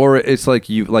 Yeah, Or it's like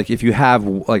if you have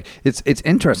like it's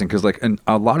interesting because like in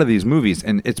a lot of these movies,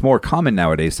 and it's more common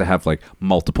nowadays to have like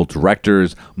multiple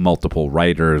directors, multiple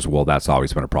writers. Well, that's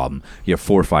always been a problem. You have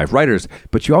 4 or 5 writers,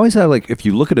 but you always have like if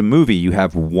you look at a movie, you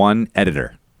have one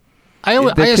editor. I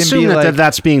That can assume be that like-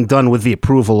 that's being done with the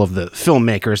approval of the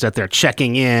filmmakers, that they're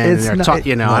checking in and they're not-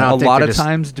 talking. I don't a think lot they're of just,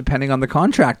 times, depending on the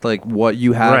contract, like what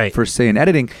you have Right. for say in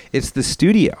editing, it's the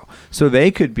studio. So they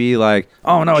could be like,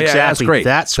 "Oh no, yeah, that's Exactly. great.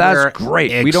 That's where-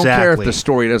 great. We don't care if Exactly. the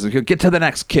story doesn't get to the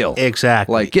next kill.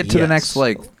 Exactly. Like get to the Yes. next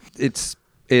like it's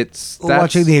that's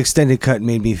Watching the extended cut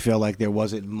made me feel like there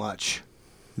wasn't much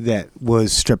that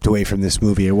was stripped away from this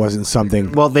movie. It wasn't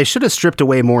something. Well, they should have stripped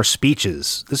away more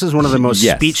speeches. This is one of the most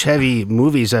Yes. speech-heavy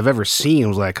movies I've ever seen. It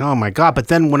was like, oh my God. But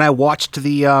then when I watched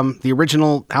the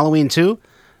original Halloween 2,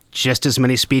 just as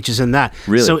many speeches in that.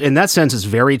 Really? So in that sense, it's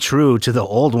very true to the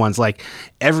old ones. Like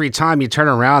every time you turn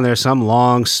around, there's some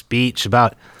long speech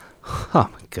about, oh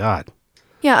my God.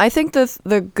 Yeah, I think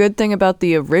the good thing about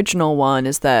the original one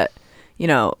is that,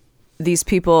 these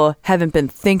people haven't been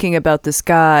thinking about this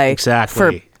guy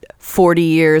Exactly. for 40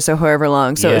 years or however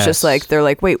long. So it's just Yes. like, they're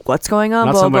like, wait, what's going on?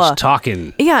 Not blah, so blah. much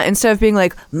talking. Yeah, instead of being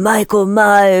like, Michael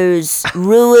Myers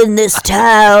ruined this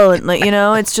town. Like,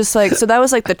 it's just like, so that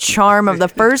was like the charm of the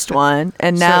first one.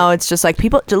 And now it's just like,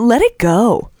 people, just let it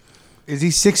go. Is he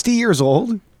 60 years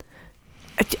old?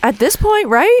 At this point,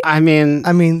 right? I mean,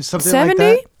 Something 70?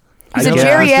 like that. He's a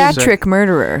guess. geriatric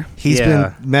murderer. He's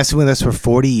Yeah. been messing with us for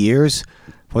 40 years.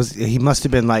 He must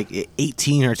have been like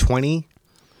 18 or 20?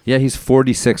 Yeah, he's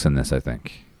 46 in this, I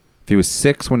think. If he was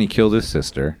 6 when he killed his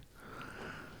sister.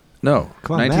 No,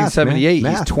 Come on, 1978,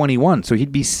 math, he's math. 21, so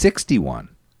he'd be 61.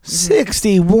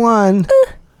 61.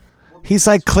 He's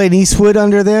like Clint Eastwood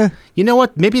under there. you know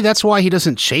what? Maybe that's why he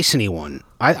doesn't chase anyone.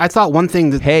 I thought one thing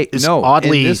that Hey, is no,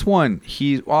 oddly... in this one,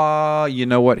 you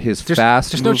know what? His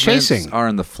fast there's no movements chasing. are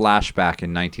in the flashback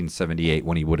in 1978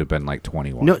 when he would have been like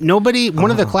 21. Nobody.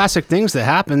 One of Uh-huh. the classic things that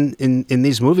happen in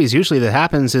these movies, usually that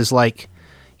happens is like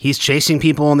he's chasing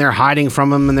people and they're hiding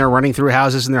from him and they're running through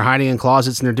houses and they're hiding in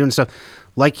closets and they're doing stuff.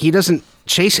 Like he doesn't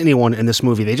chase anyone in this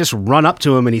movie. They just run up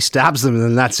to him and he stabs them and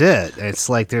then that's it. It's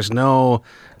like there's no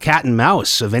cat and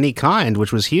mouse of any kind,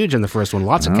 which was huge in the first one.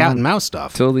 Lots of cat and mouse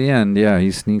stuff. Till the end, yeah,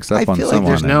 he sneaks up I on feel like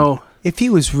someone. There's no. If he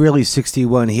was really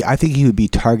 61, I think he would be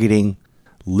targeting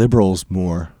liberals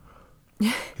more.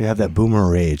 He'd have that boomer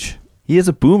rage. He is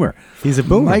a boomer. He's a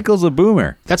boomer. Michael's a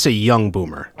boomer. That's a young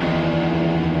boomer.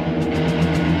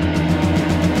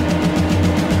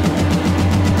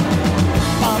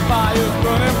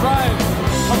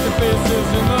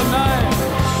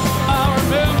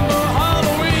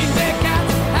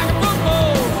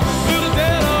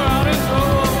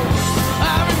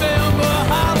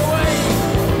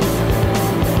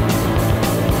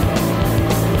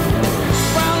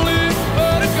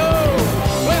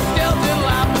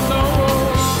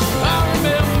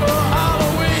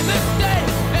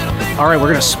 All right, we're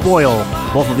going to spoil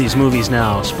both of these movies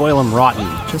now. Spoil them rotten.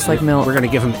 Just like milk. We're going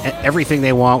to give them everything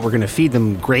they want. We're going to feed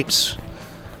them grapes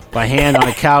by hand on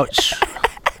a couch.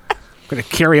 We're going to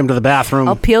carry them to the bathroom.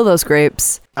 I'll peel those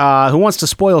grapes. Who wants to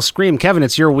spoil Scream? Kevin,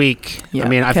 it's your week. Yeah, I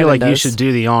mean, I feel Kevin like you does. should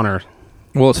do the honor.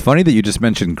 Well, it's funny that you just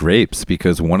mentioned grapes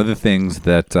because one of the things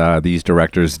that these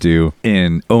directors do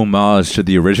in homage to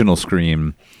the original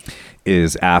Scream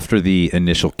is after the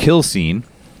initial kill scene,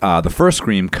 the first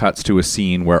Scream cuts to a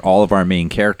scene where all of our main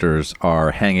characters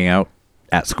are hanging out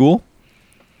at school.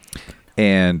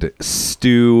 And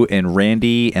Stu and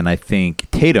Randy and I think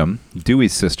Tatum,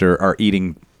 Dewey's sister, are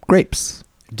eating grapes.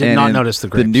 Did not notice the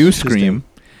grapes. The new Just Scream,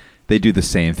 they do the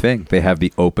same thing. They have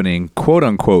the opening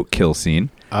quote-unquote kill scene.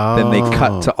 Then they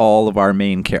cut to all of our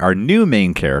our new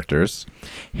main characters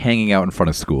hanging out in front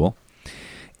of school.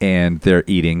 And they're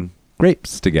eating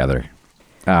grapes together.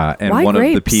 And Why one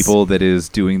grapes? of the people that is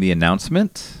doing the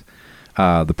announcement,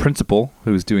 the principal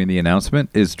who's doing the announcement,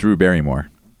 is Drew Barrymore.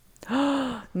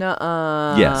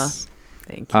 Nuh-uh. Yes.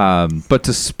 Thank you. But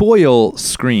to spoil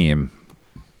Scream,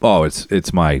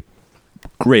 it's my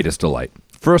greatest delight.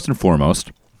 First and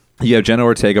foremost, you have Jenna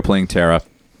Ortega playing Tara,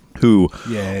 who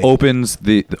opens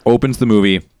the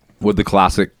movie with the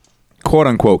classic quote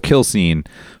unquote kill scene.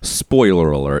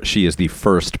 Spoiler alert: she is the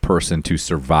first person to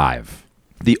survive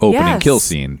the opening Yes. kill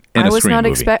scene in a Scream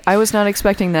movie. I was not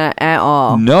expecting that at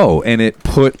all. No, and it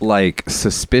put like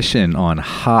suspicion on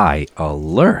high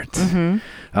alert.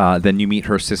 Then you meet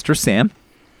her sister Sam,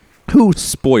 who,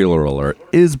 spoiler alert,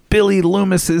 is Billy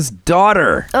Loomis's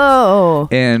daughter. Oh.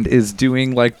 And is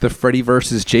doing like the Freddy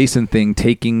versus Jason thing,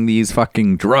 taking these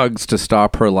fucking drugs to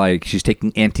stop her. Like she's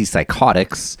taking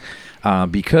antipsychotics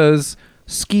because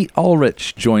Skeet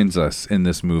Ulrich joins us in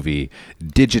this movie,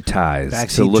 digitized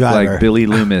Backseat to look driver. like Billy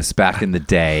Loomis back in the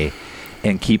day,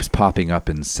 and keeps popping up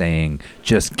and saying,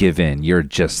 "Just give in. You're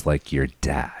just like your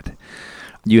dad."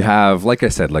 You have, like I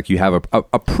said, like you have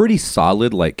a pretty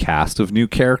solid like cast of new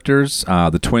characters.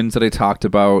 The twins that I talked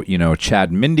about, Chad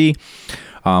and Mindy,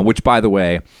 which, by the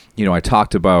way, I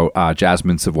talked about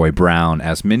Jasmine Savoy Brown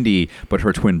as Mindy, but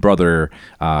her twin brother,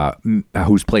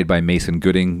 who's played by Mason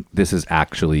Gooding, this is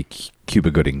actually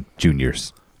Cuba Gooding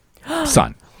Jr.'s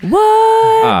son.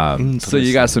 What? So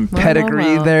you got some Wow,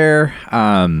 pedigree wow. there.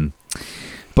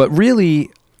 But really,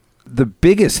 the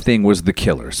biggest thing was the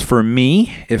killers. For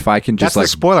me, if I can just That's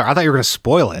the spoiler. I thought you were going to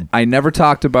spoil it. I never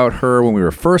talked about her when we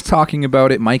were first talking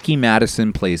about it. Mikey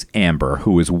Madison plays Amber,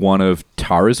 who is one of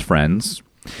Tara's friends.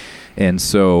 And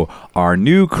so our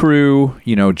new crew,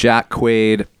 Jack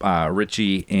Quaid,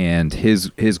 Richie, and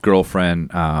his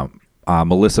girlfriend,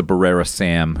 Melissa Barrera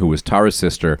Sam, who was Tara's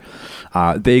sister,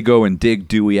 they go and dig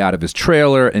Dewey out of his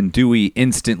trailer, and Dewey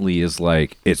instantly is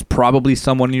like, it's probably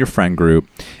someone in your friend group,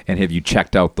 and have you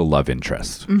checked out the love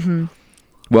interest? Mm-hmm.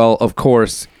 Well, of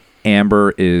course,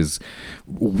 Amber is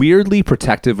weirdly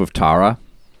protective of Tara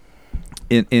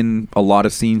in a lot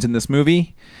of scenes in this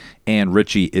movie, and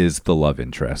Richie is the love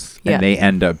interest, Yeah. and they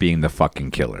end up being the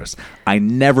fucking killers. I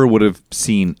never would have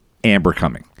seen Amber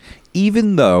coming,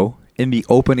 even though in the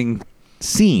opening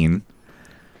scene,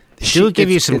 She'll give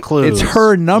you some clues. It's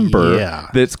her number Yeah.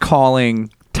 that's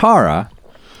calling Tara,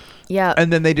 Yeah.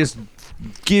 and then they just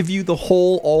give you the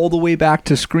whole all the way back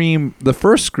to Scream, the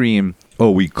first Scream. Oh,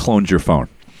 we cloned your phone,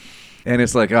 and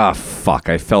it's like, oh fuck,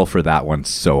 I fell for that one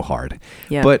so hard.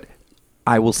 Yeah. But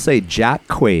I will say, Jack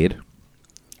Quaid,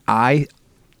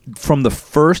 from the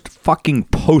first fucking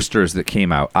posters that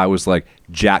came out, I was like,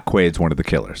 Jack Quaid's one of the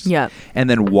killers. Yeah. And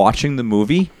then watching the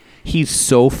movie, he's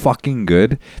so fucking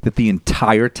good that the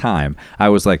entire time I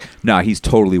was like, nah, he's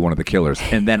totally one of the killers.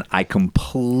 And then I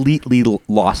completely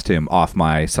lost him off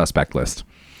my suspect list.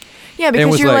 Yeah, it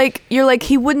because was you're like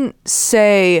he wouldn't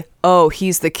say, "Oh,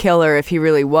 he's the killer" if he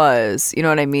really was. You know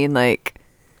what I mean? Like,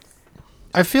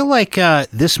 I feel like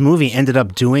this movie ended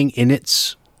up doing in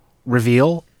its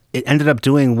reveal, it ended up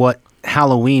doing what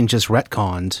Halloween just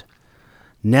retconned.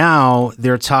 Now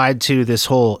they're tied to this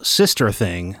whole sister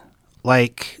thing,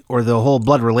 or the whole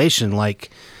blood relation. Like,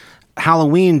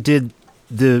 Halloween did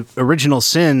the original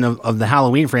sin of the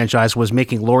Halloween franchise was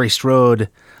making Laurie Strode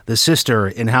the sister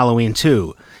in Halloween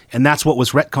 2. and that's what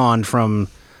was retconned from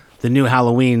the new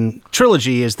Halloween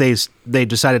trilogy. Is they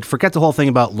decided to forget the whole thing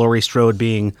about Laurie Strode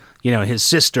being, his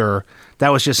sister. That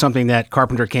was just something that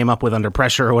Carpenter came up with under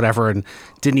pressure or whatever, and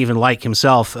didn't even like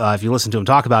himself. If you listen to him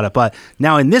talk about it, but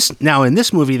now in this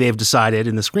movie, they've decided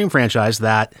in the Scream franchise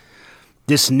that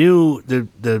this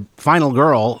the final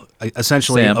girl,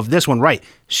 essentially, Sam. of this one, right?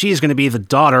 She is going to be the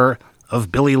daughter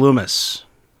of Billy Loomis.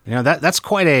 That's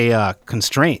quite a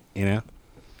constraint.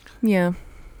 Yeah.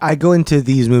 I go into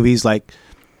these movies like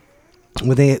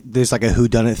when there's like a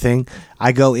whodunit thing.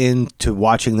 I go into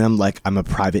watching them like I'm a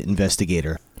private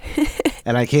investigator,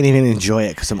 and I can't even enjoy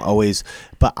it because I'm always.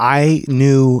 But I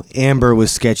knew Amber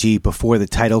was sketchy before the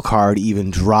title card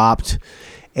even dropped,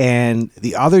 and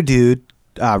the other dude,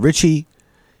 Richie,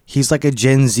 he's like a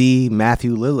Gen Z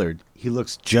Matthew Lillard. He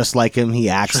looks just like him. He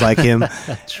acts like him.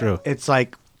 True. It's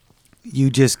like you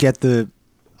just get the.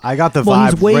 I got the Well,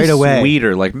 vibe he's way right away.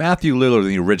 sweeter. Like Matthew Lillard in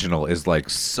the original is like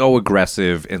so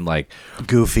aggressive and like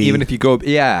Goofy. Even if you go,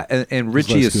 and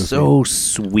Richie less is so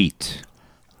sweet.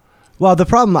 Well, the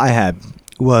problem I had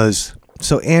was,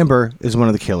 so Amber is one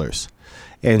of the killers,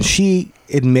 and she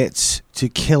admits to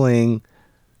killing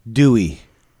Dewey.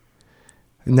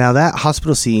 Now that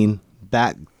hospital scene,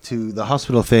 back to the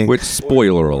hospital thing. Which,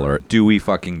 spoiler alert, Dewey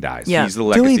fucking dies. Yeah. He's the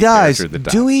legacy Dewey dies. character that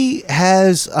dies. Dewey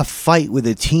has a fight with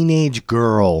a teenage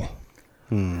girl.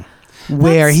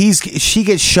 Where she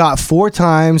gets shot 4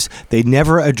 times. They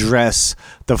never address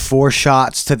the 4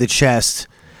 shots to the chest.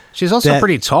 She's also That-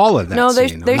 pretty tall in that No, they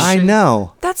scene. I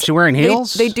know. That's She wearing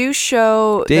heels? They do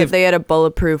show Dave- that they had a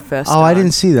bulletproof vest. Oh, I on.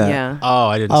 didn't see that. Yeah. Oh,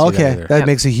 I didn't Oh, see that okay. either. That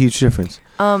makes a huge difference.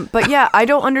 But yeah, I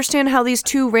don't understand how these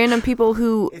 2 random people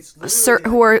who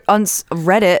are on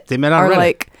Reddit They met on are Reddit.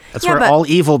 like That's yeah, where but, all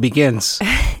evil begins.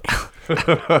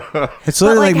 It's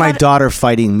literally like, like my how d- daughter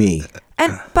fighting me.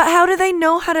 but how do they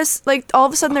know how to all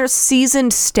of a sudden they're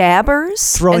seasoned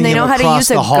stabbers Throwing and they him know how to across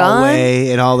use a the gun? hallway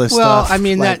and all this Well, stuff. I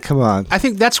mean, like, come on. I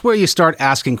think that's where you start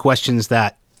asking questions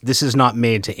that this is not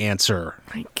made to answer.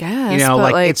 I guess,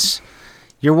 Like, but it's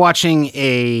you're watching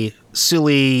a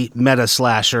silly meta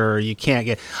slasher. You can't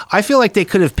get. I feel like they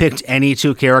could have picked any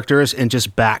 2 characters and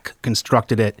just back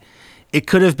constructed it. It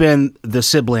could have been the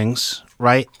siblings,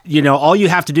 right? All you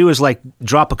have to do is like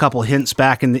drop a couple hints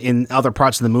back in other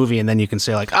parts of the movie, and then you can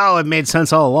say like, "Oh, it made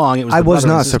sense all along." It was. I the was brother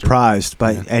and not sister. surprised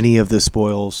by any of the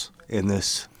spoils in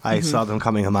this. I saw them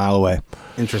coming a mile away.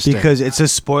 Interesting. Because it's a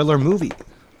spoiler movie.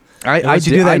 I once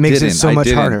you do that, it makes it so much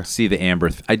didn't harder. See the Amber.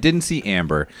 I didn't see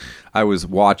Amber. I was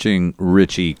watching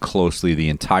Richie closely the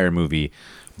entire movie,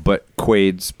 but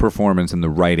Quaid's performance and the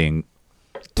writing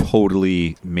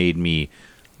totally made me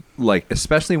like,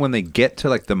 especially when they get to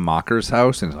like the Mocker's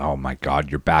house and oh my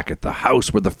God, you're back at the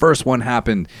house where the first one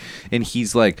happened, and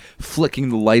he's like flicking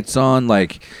the lights on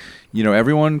like.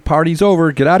 Everyone, party's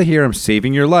over. Get out of here. I'm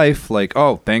saving your life. Like,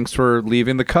 oh, thanks for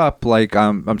leaving the cup. Like,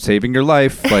 I'm saving your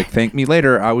life. Like, thank me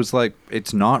later. I was like,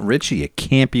 it's not Richie. It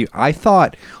can't be. I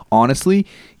thought, honestly,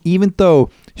 even though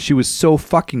she was so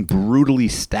fucking brutally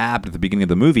stabbed at the beginning of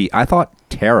the movie, I thought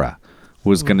Tara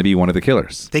was going to be one of the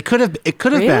killers. It could have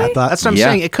Really? been. That's what I'm Yeah.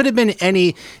 saying. It could have been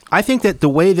any. I think that the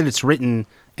way that it's written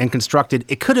and constructed,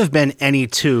 it could have been any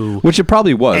 2. Which it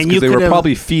probably was, And because you they were could have-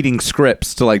 probably feeding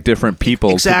scripts to like different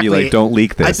people Exactly. to be like, don't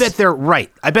leak this. I bet they're right.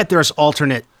 I bet there's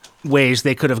alternate ways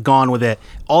they could have gone with it.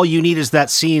 All you need is that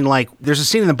scene. Like, there's a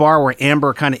scene in the bar where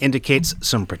Amber kind of indicates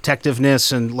some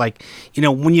protectiveness, and like,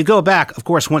 when you go back, of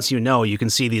course, once you can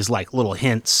see these like little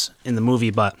hints in the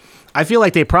movie. But I feel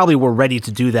like they probably were ready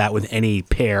to do that with any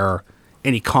pair,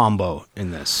 any combo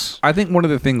in this. I think one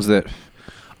of the things that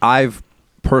I've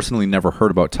personally never heard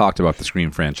about talked about the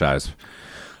Scream franchise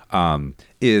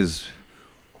is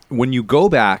when you go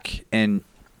back and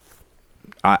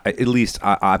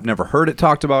I've never heard it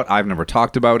talked about. I've never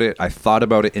talked about it. I thought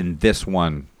about it in this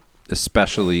one,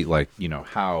 especially like,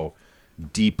 how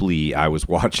deeply I was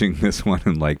watching this one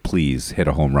and like, please hit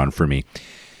a home run for me,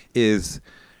 is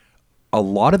a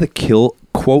lot of the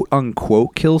quote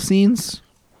unquote kill scenes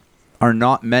are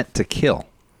not meant to kill.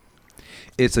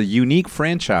 It's a unique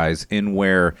franchise in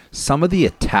where some of the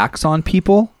attacks on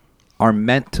people are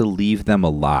meant to leave them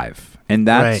alive. And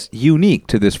that's unique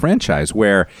to this franchise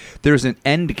where there's an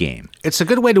end game. It's a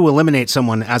good way to eliminate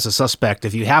someone as a suspect.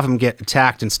 If you have them get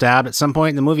attacked and stabbed at some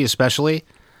point in the movie, especially,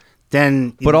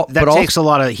 then that takes a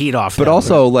lot of heat off. But them.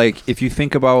 also, like, if you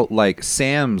think about like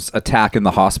Sam's attack in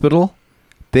the hospital,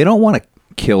 they don't want to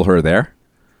kill her there.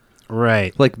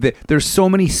 Right. Like there's so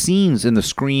many scenes in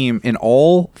in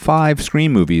all 5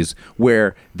 Scream movies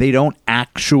where they don't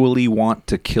actually want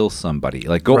to kill somebody.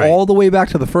 Like go all the way back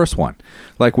to the first one.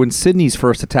 Like when Sydney's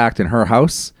first attacked in her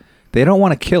house, they don't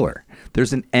want to kill her.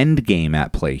 There's an end game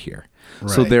at play here.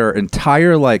 So Right. there are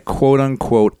entire, like, quote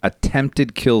unquote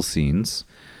attempted kill scenes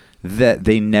that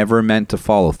they never meant to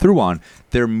follow through on.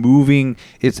 They're moving.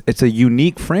 It's a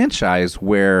unique franchise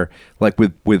where, like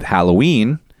with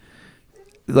Halloween,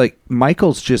 like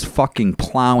Michael's just fucking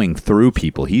plowing through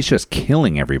people. He's just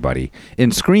killing everybody.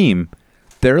 In Scream,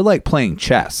 they're like playing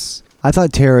chess. I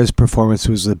thought Tara's performance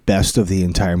was the best of the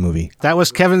entire movie. That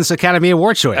was Kevin's Academy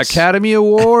Award choice. Academy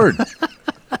Award.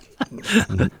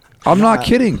 I'm not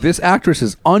kidding. This actress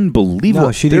is unbelievable.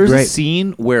 No, she did There's great. a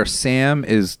scene where Sam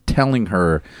is telling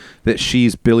her that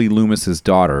she's Billy Loomis's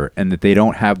daughter and that they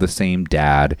don't have the same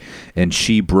dad, and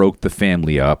she broke the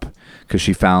family up because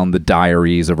she found the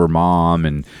diaries of her mom,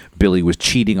 and Billy was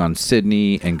cheating on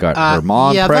Sydney and got her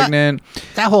mom yeah, pregnant.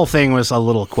 That whole thing was a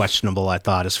little questionable, I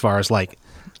thought, as far as like.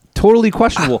 Totally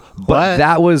questionable. But what?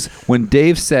 that was when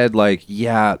Dave said, like,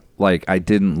 yeah, like, I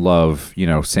didn't love,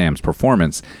 Sam's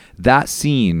performance. That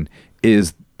scene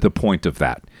is the point of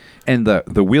that. And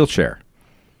the wheelchair.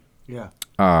 Yeah.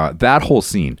 That whole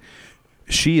scene.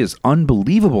 She is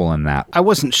unbelievable in that. I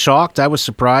wasn't shocked. I was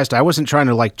surprised. I wasn't trying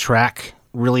to like track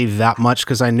really that much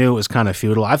because I knew it was kind of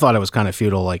futile. I thought it was kind of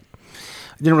futile. Like,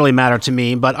 it didn't really matter to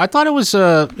me, but I thought it was,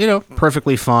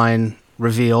 perfectly fine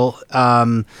reveal.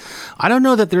 I don't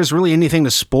know that there's really anything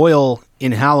to spoil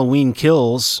in Halloween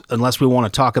Kills unless we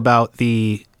want to talk about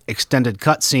the extended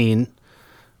cut scene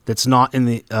that's not in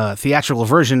the theatrical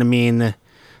version. I mean,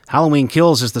 Halloween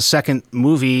Kills is the second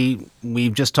movie.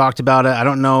 We've just talked about it. I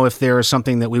don't know if there is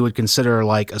something that we would consider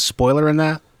like a spoiler in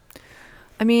that.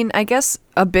 I mean, I guess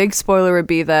a big spoiler would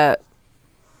be that,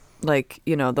 like,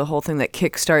 the whole thing that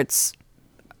kickstarts,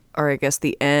 or I guess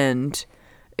the end,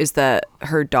 is that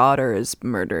her daughter is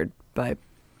murdered by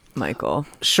Michael.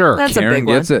 Sure. That's Karen a big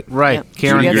one. gets it. Right. Yeah.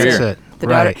 Karen She gets it. it. The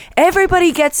Right. daughter.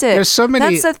 Everybody gets it. There's so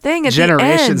many That's the thing at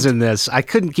generations the end. in this. I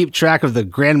couldn't keep track of the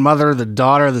grandmother, the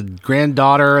daughter, the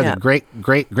granddaughter, Yeah. the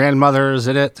great-great-grandmothers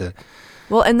in it.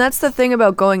 Well, and that's the thing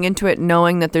about going into it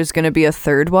knowing that there's going to be a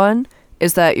third one,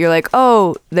 is that you're like,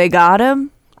 oh, they got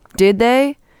him? Did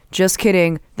they? Just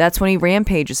kidding. That's when he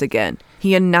rampages again.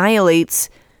 He annihilates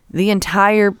the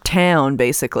entire town,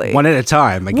 basically. One at a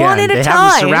time. Again, One at a they have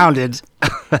time. them surrounded.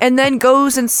 And then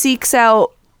goes and seeks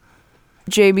out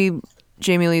Jamie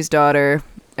Lee's daughter.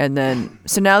 And then,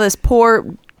 so now this poor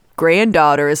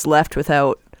granddaughter is left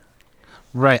without.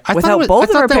 Right. I Without thought, both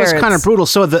of her that was kind of parents. brutal.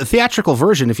 So the theatrical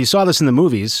version, if you saw this in the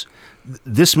movies,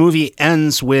 this movie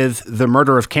ends with the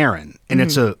murder of Karen. And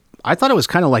I thought it was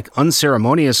kind of like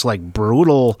unceremonious, like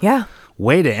brutal Yeah.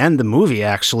 way to end the movie,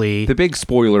 actually. The big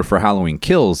spoiler for Halloween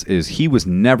Kills is he was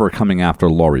never coming after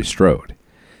Laurie Strode.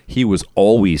 He was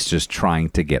always just trying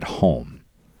to get home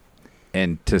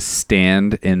and to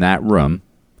stand in that room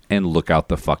and look out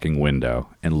the fucking window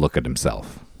and look at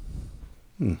himself.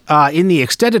 In the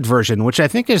extended version, which I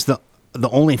think is the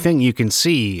only thing you can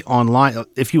see online,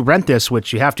 if you rent this,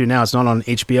 which you have to now, it's not on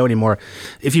HBO anymore.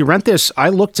 If you rent this, I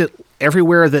looked at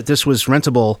everywhere that this was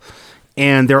rentable,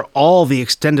 and they're all the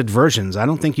extended versions. I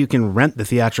don't think you can rent the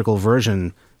theatrical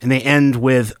version. And they end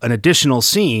with an additional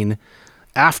scene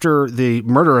after the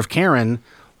murder of Karen.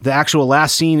 The actual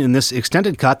last scene in this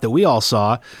extended cut that we all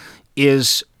saw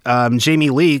is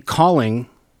Jamie Lee calling.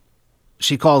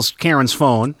 She calls Karen's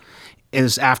phone,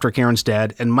 is after Karen's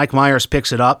dead, and Mike Myers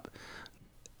picks it up.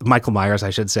 Michael Myers,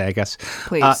 I should say, I guess.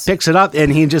 Please. Picks it up,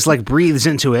 and he just like breathes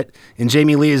into it. And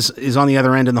Jamie Lee is on the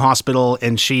other end in the hospital,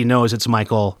 and she knows it's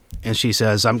Michael. And she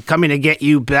says, "I'm coming to get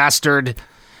you, bastard."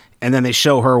 And then they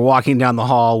show her walking down the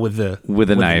hall with a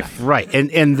knife. Right.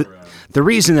 And the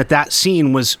reason that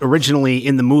scene was originally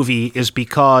in the movie is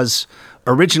because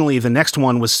originally the next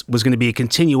one was going to be a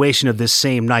continuation of this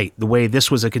same night. The way this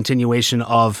was a continuation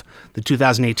of the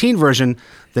 2018 version,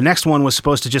 the next one was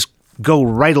supposed to just go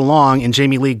right along, and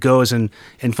Jamie Lee goes and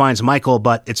finds Michael,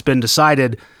 but it's been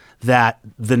decided that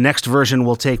the next version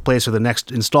will take place, or the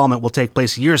next installment will take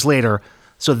place years later.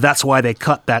 So that's why they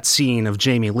cut that scene of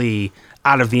Jamie Lee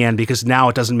out of the end, because now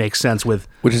it doesn't make sense with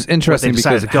Which is interesting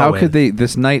decided because to go how with. could they?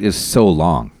 This night is so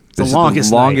long. This is longest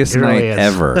the night. longest It night, really is.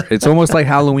 ever. It's almost like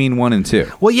Halloween 1 and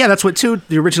 2. Well, yeah, that's what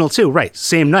the original 2, right?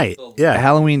 Same night. Yeah.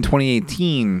 Halloween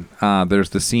 2018, there's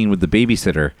the scene with the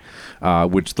babysitter,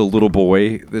 which the little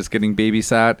boy that's getting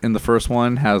babysat in the first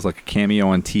one has like a cameo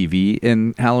on TV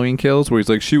in Halloween Kills, where he's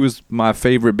like, "She was my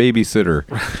favorite babysitter,"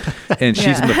 and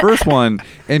she's in the first one,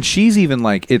 and she's even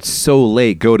like, "It's so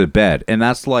late, go to bed," and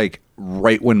that's like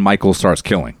right when Michael starts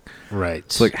killing. Right.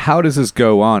 It's like, how does this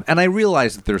go on? And I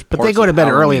realize that there's but parts they go to of bed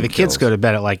early. Halloween The kids Kills. go to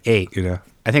bed at like 8,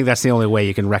 I think that's the only way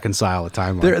you can reconcile a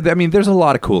timeline. There's a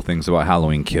lot of cool things about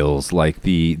Halloween Kills, like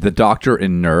the doctor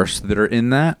and nurse that are in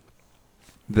that.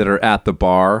 that are at the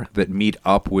bar that meet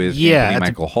up with Anthony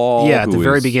Michael Hall, at the who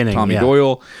very is beginning, Tommy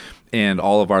Doyle, and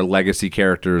all of our legacy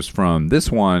characters from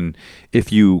this one.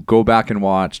 If you go back and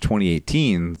watch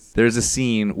 2018, there's a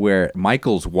scene where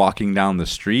Michael's walking down the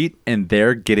street and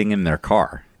they're getting in their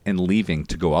car and leaving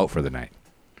to go out for the night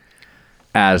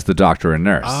as the doctor and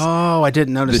nurse. Oh, I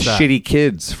didn't notice the that. shitty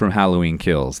kids from Halloween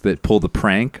Kills that pull the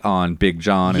prank on Big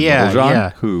John and Little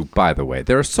John, who, by the way,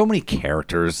 there are so many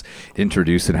characters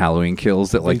introduced in Halloween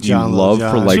Kills that like Big John, you love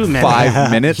Little for John. like Too many.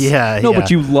 5 minutes.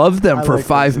 But you love them for like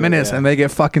 5 them too, minutes yeah. and they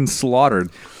get fucking slaughtered.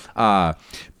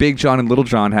 Big John and Little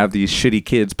John have these shitty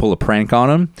kids pull a prank on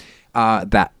them.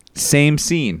 That same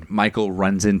scene, Michael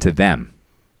runs into them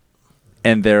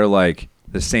and they're like,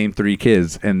 the same 3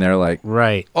 kids, and they're like,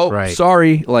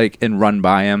 sorry, like, and run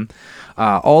by him.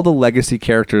 All the legacy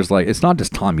characters, like, it's not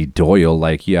just Tommy Doyle.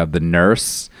 Like, you have the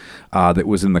nurse that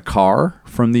was in the car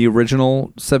from the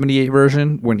original 78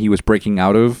 version when he was breaking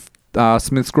out of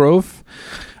Smith's Grove.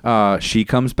 She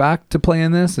comes back to play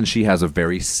in this, and she has a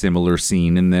very similar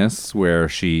scene in this where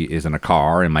she is in a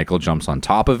car and Michael jumps on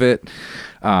top of it.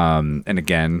 And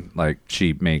again, like,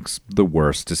 she makes the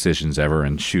worst decisions ever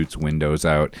and shoots windows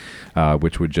out,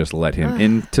 which would just let him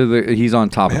into the... He's on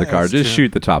top of the car. Just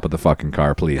shoot the top of the fucking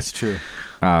car, please. That's true.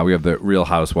 We have the Real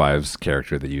Housewives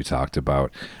character that you talked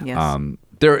about. Yes.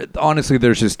 Honestly,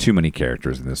 there's just too many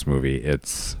characters in this movie.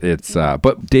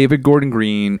 But David Gordon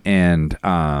Green and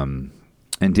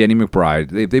Danny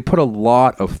McBride, they put a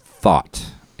lot of thought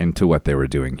into what they were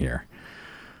doing here.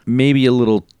 Maybe a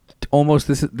little, almost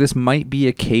this might be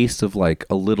a case of like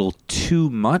a little too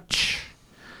much.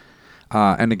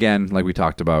 And again, like we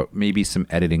talked about, maybe some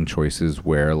editing choices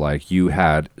where like you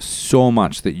had so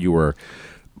much that you were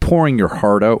pouring your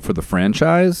heart out for the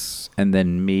franchise and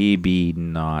then maybe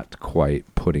not quite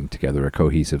putting together a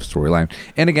cohesive storyline.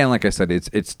 And again, like I said,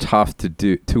 it's tough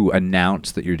to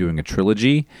announce that you're doing a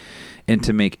trilogy and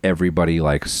to make everybody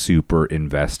like super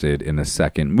invested in a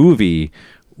second movie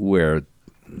where,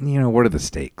 you know, what are the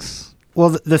stakes?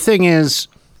 Well, the thing is,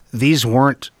 these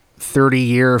weren't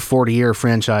 30-year, 40-year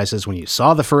franchises when you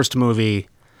saw the first movie,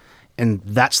 and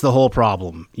that's the whole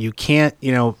problem. You can't,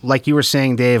 you know, like you were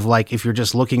saying, Dave, like if you're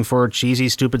just looking for cheesy,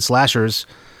 stupid slashers,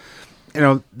 you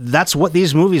know, that's what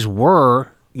these movies were.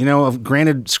 You know,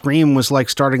 granted, Scream was like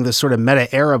starting this sort of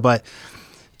meta era, but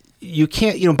you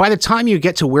can't, you know, by the time you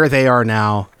get to where they are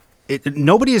now,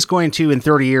 nobody is going to, in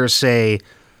 30 years, say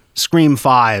Scream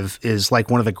 5 is like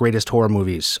one of the greatest horror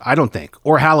movies, I don't think,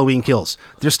 or Halloween Kills.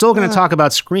 They're still going to talk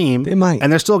about Scream. They might.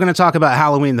 And they're still going to talk about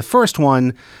Halloween, the first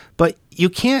one, but you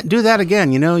can't do that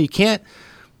again, you know? You can't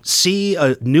see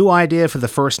a new idea for the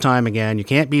first time again. You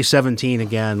can't be 17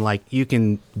 again. Like, you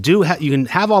can you can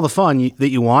have all the fun that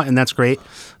you want, and that's great,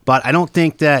 but I don't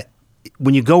think that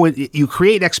when you go in, you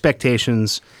create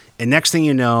expectations, and next thing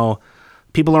you know,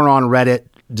 people are on Reddit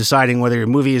deciding whether your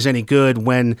movie is any good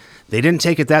when they didn't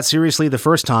take it that seriously the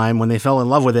first time. When they fell in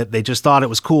love with it, they just thought it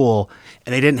was cool,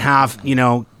 and they didn't have, you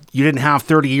know, you didn't have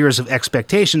 30 years of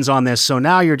expectations on this. So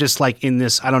now you're just like in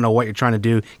this, I don't know what you're trying to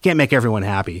do. Can't make everyone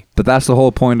happy. But that's the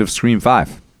whole point of Scream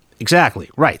 5. Exactly.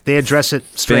 Right. They address it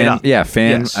straight up. Yeah,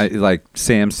 Yes. like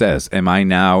Sam says, am I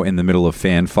now in the middle of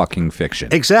fan fucking fiction?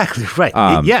 Exactly. Right.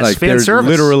 Yes, like fan they're service.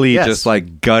 literally Yes. just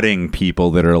like gutting people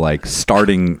that are like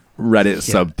starting Reddit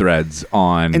subthreads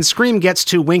on. And Scream gets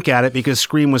to wink at it because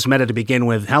Scream was meta to begin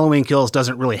with. Halloween Kills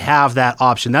doesn't really have that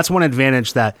option. That's one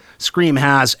advantage that Scream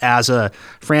has as a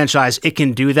franchise. It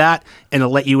can do that and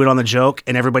it'll let you in on the joke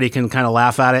and everybody can kind of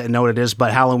laugh at it and know what it is.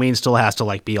 But Halloween still has to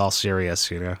like be all serious,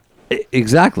 you know?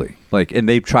 Exactly. Like, and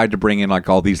they tried to bring in like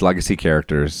all these legacy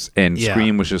characters, and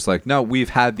Scream was just like, no,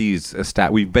 we've had these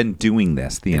we've been doing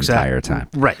this the entire time.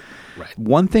 Right.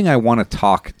 One thing I want to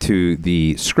talk to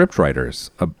the scriptwriters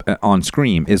on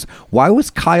Scream is, why was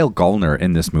Kyle Gallner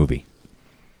in this movie?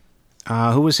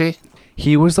 Who was he?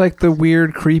 He was like the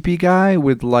weird, creepy guy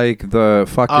with like the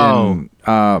fucking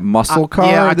muscle car.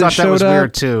 Yeah, I that thought showed that was up.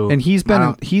 weird too. And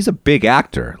he's a big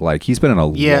actor. Like, he's been in a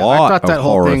I lot thought that of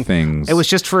whole horror thing, things. It was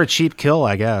just for a cheap kill,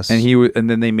 I guess. And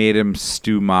then they made him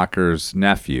Stu Macher's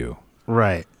nephew.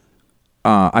 Right.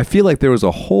 I feel like there was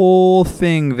a whole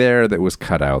thing there that was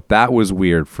cut out. That was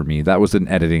weird for me. That was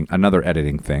another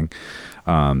editing thing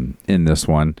in this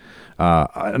one.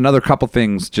 Another couple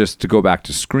things just to go back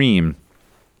to Scream.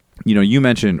 You know, you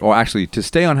mentioned, or actually to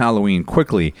stay on Halloween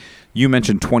quickly, you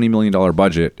mentioned $20 million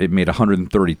budget. It made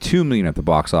 $132 million at the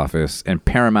box office, and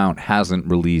Paramount hasn't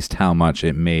released how much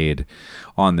it made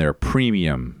on their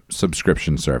premium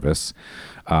subscription service.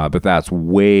 But that's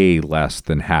way less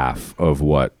than half of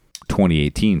what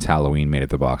 2018's Halloween made at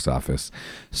the box office.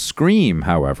 Scream,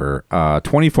 however,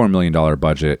 $24 million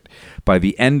budget. By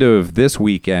the end of this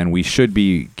weekend, we should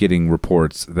be getting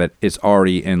reports that it's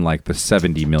already in like the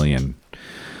 70 million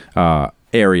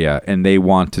area, and they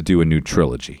want to do a new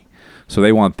trilogy. So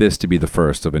they want this to be the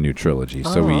first of a new trilogy.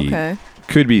 So we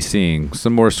could be seeing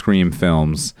some more Scream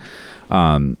films.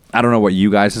 I don't know what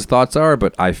you guys' thoughts are,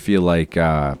 but I feel like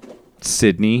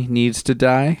Sydney needs to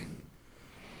die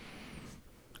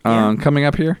coming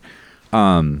up here.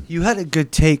 You had a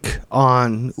good take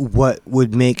on what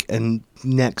would make a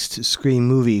next Scream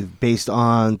movie based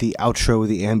on the outro with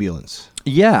the ambulance.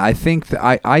 Yeah, I think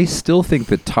that I still think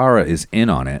that Tara is in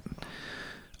on it.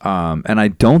 And I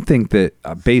don't think that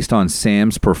based on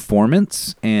Sam's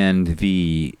performance and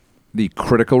the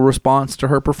critical response to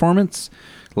her performance,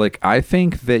 like I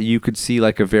think that you could see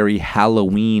like a very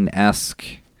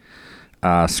Halloween-esque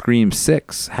Scream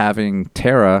 6 having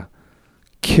Tara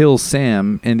kill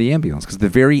Sam in the ambulance, because the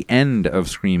very end of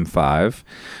Scream 5,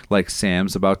 like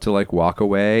Sam's about to like walk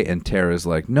away and Tara's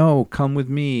like, no, come with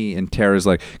me, and Tara's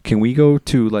like, can we go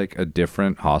to like a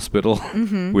different hospital?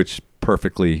 Which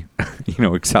perfectly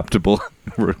acceptable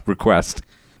request.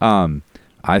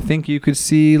 I think you could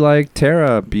see like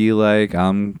Tara be like,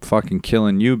 I'm fucking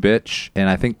killing you, bitch.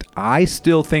 And I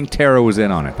still think Tara was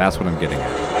in on it. That's what I'm getting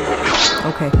at.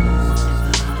 Okay.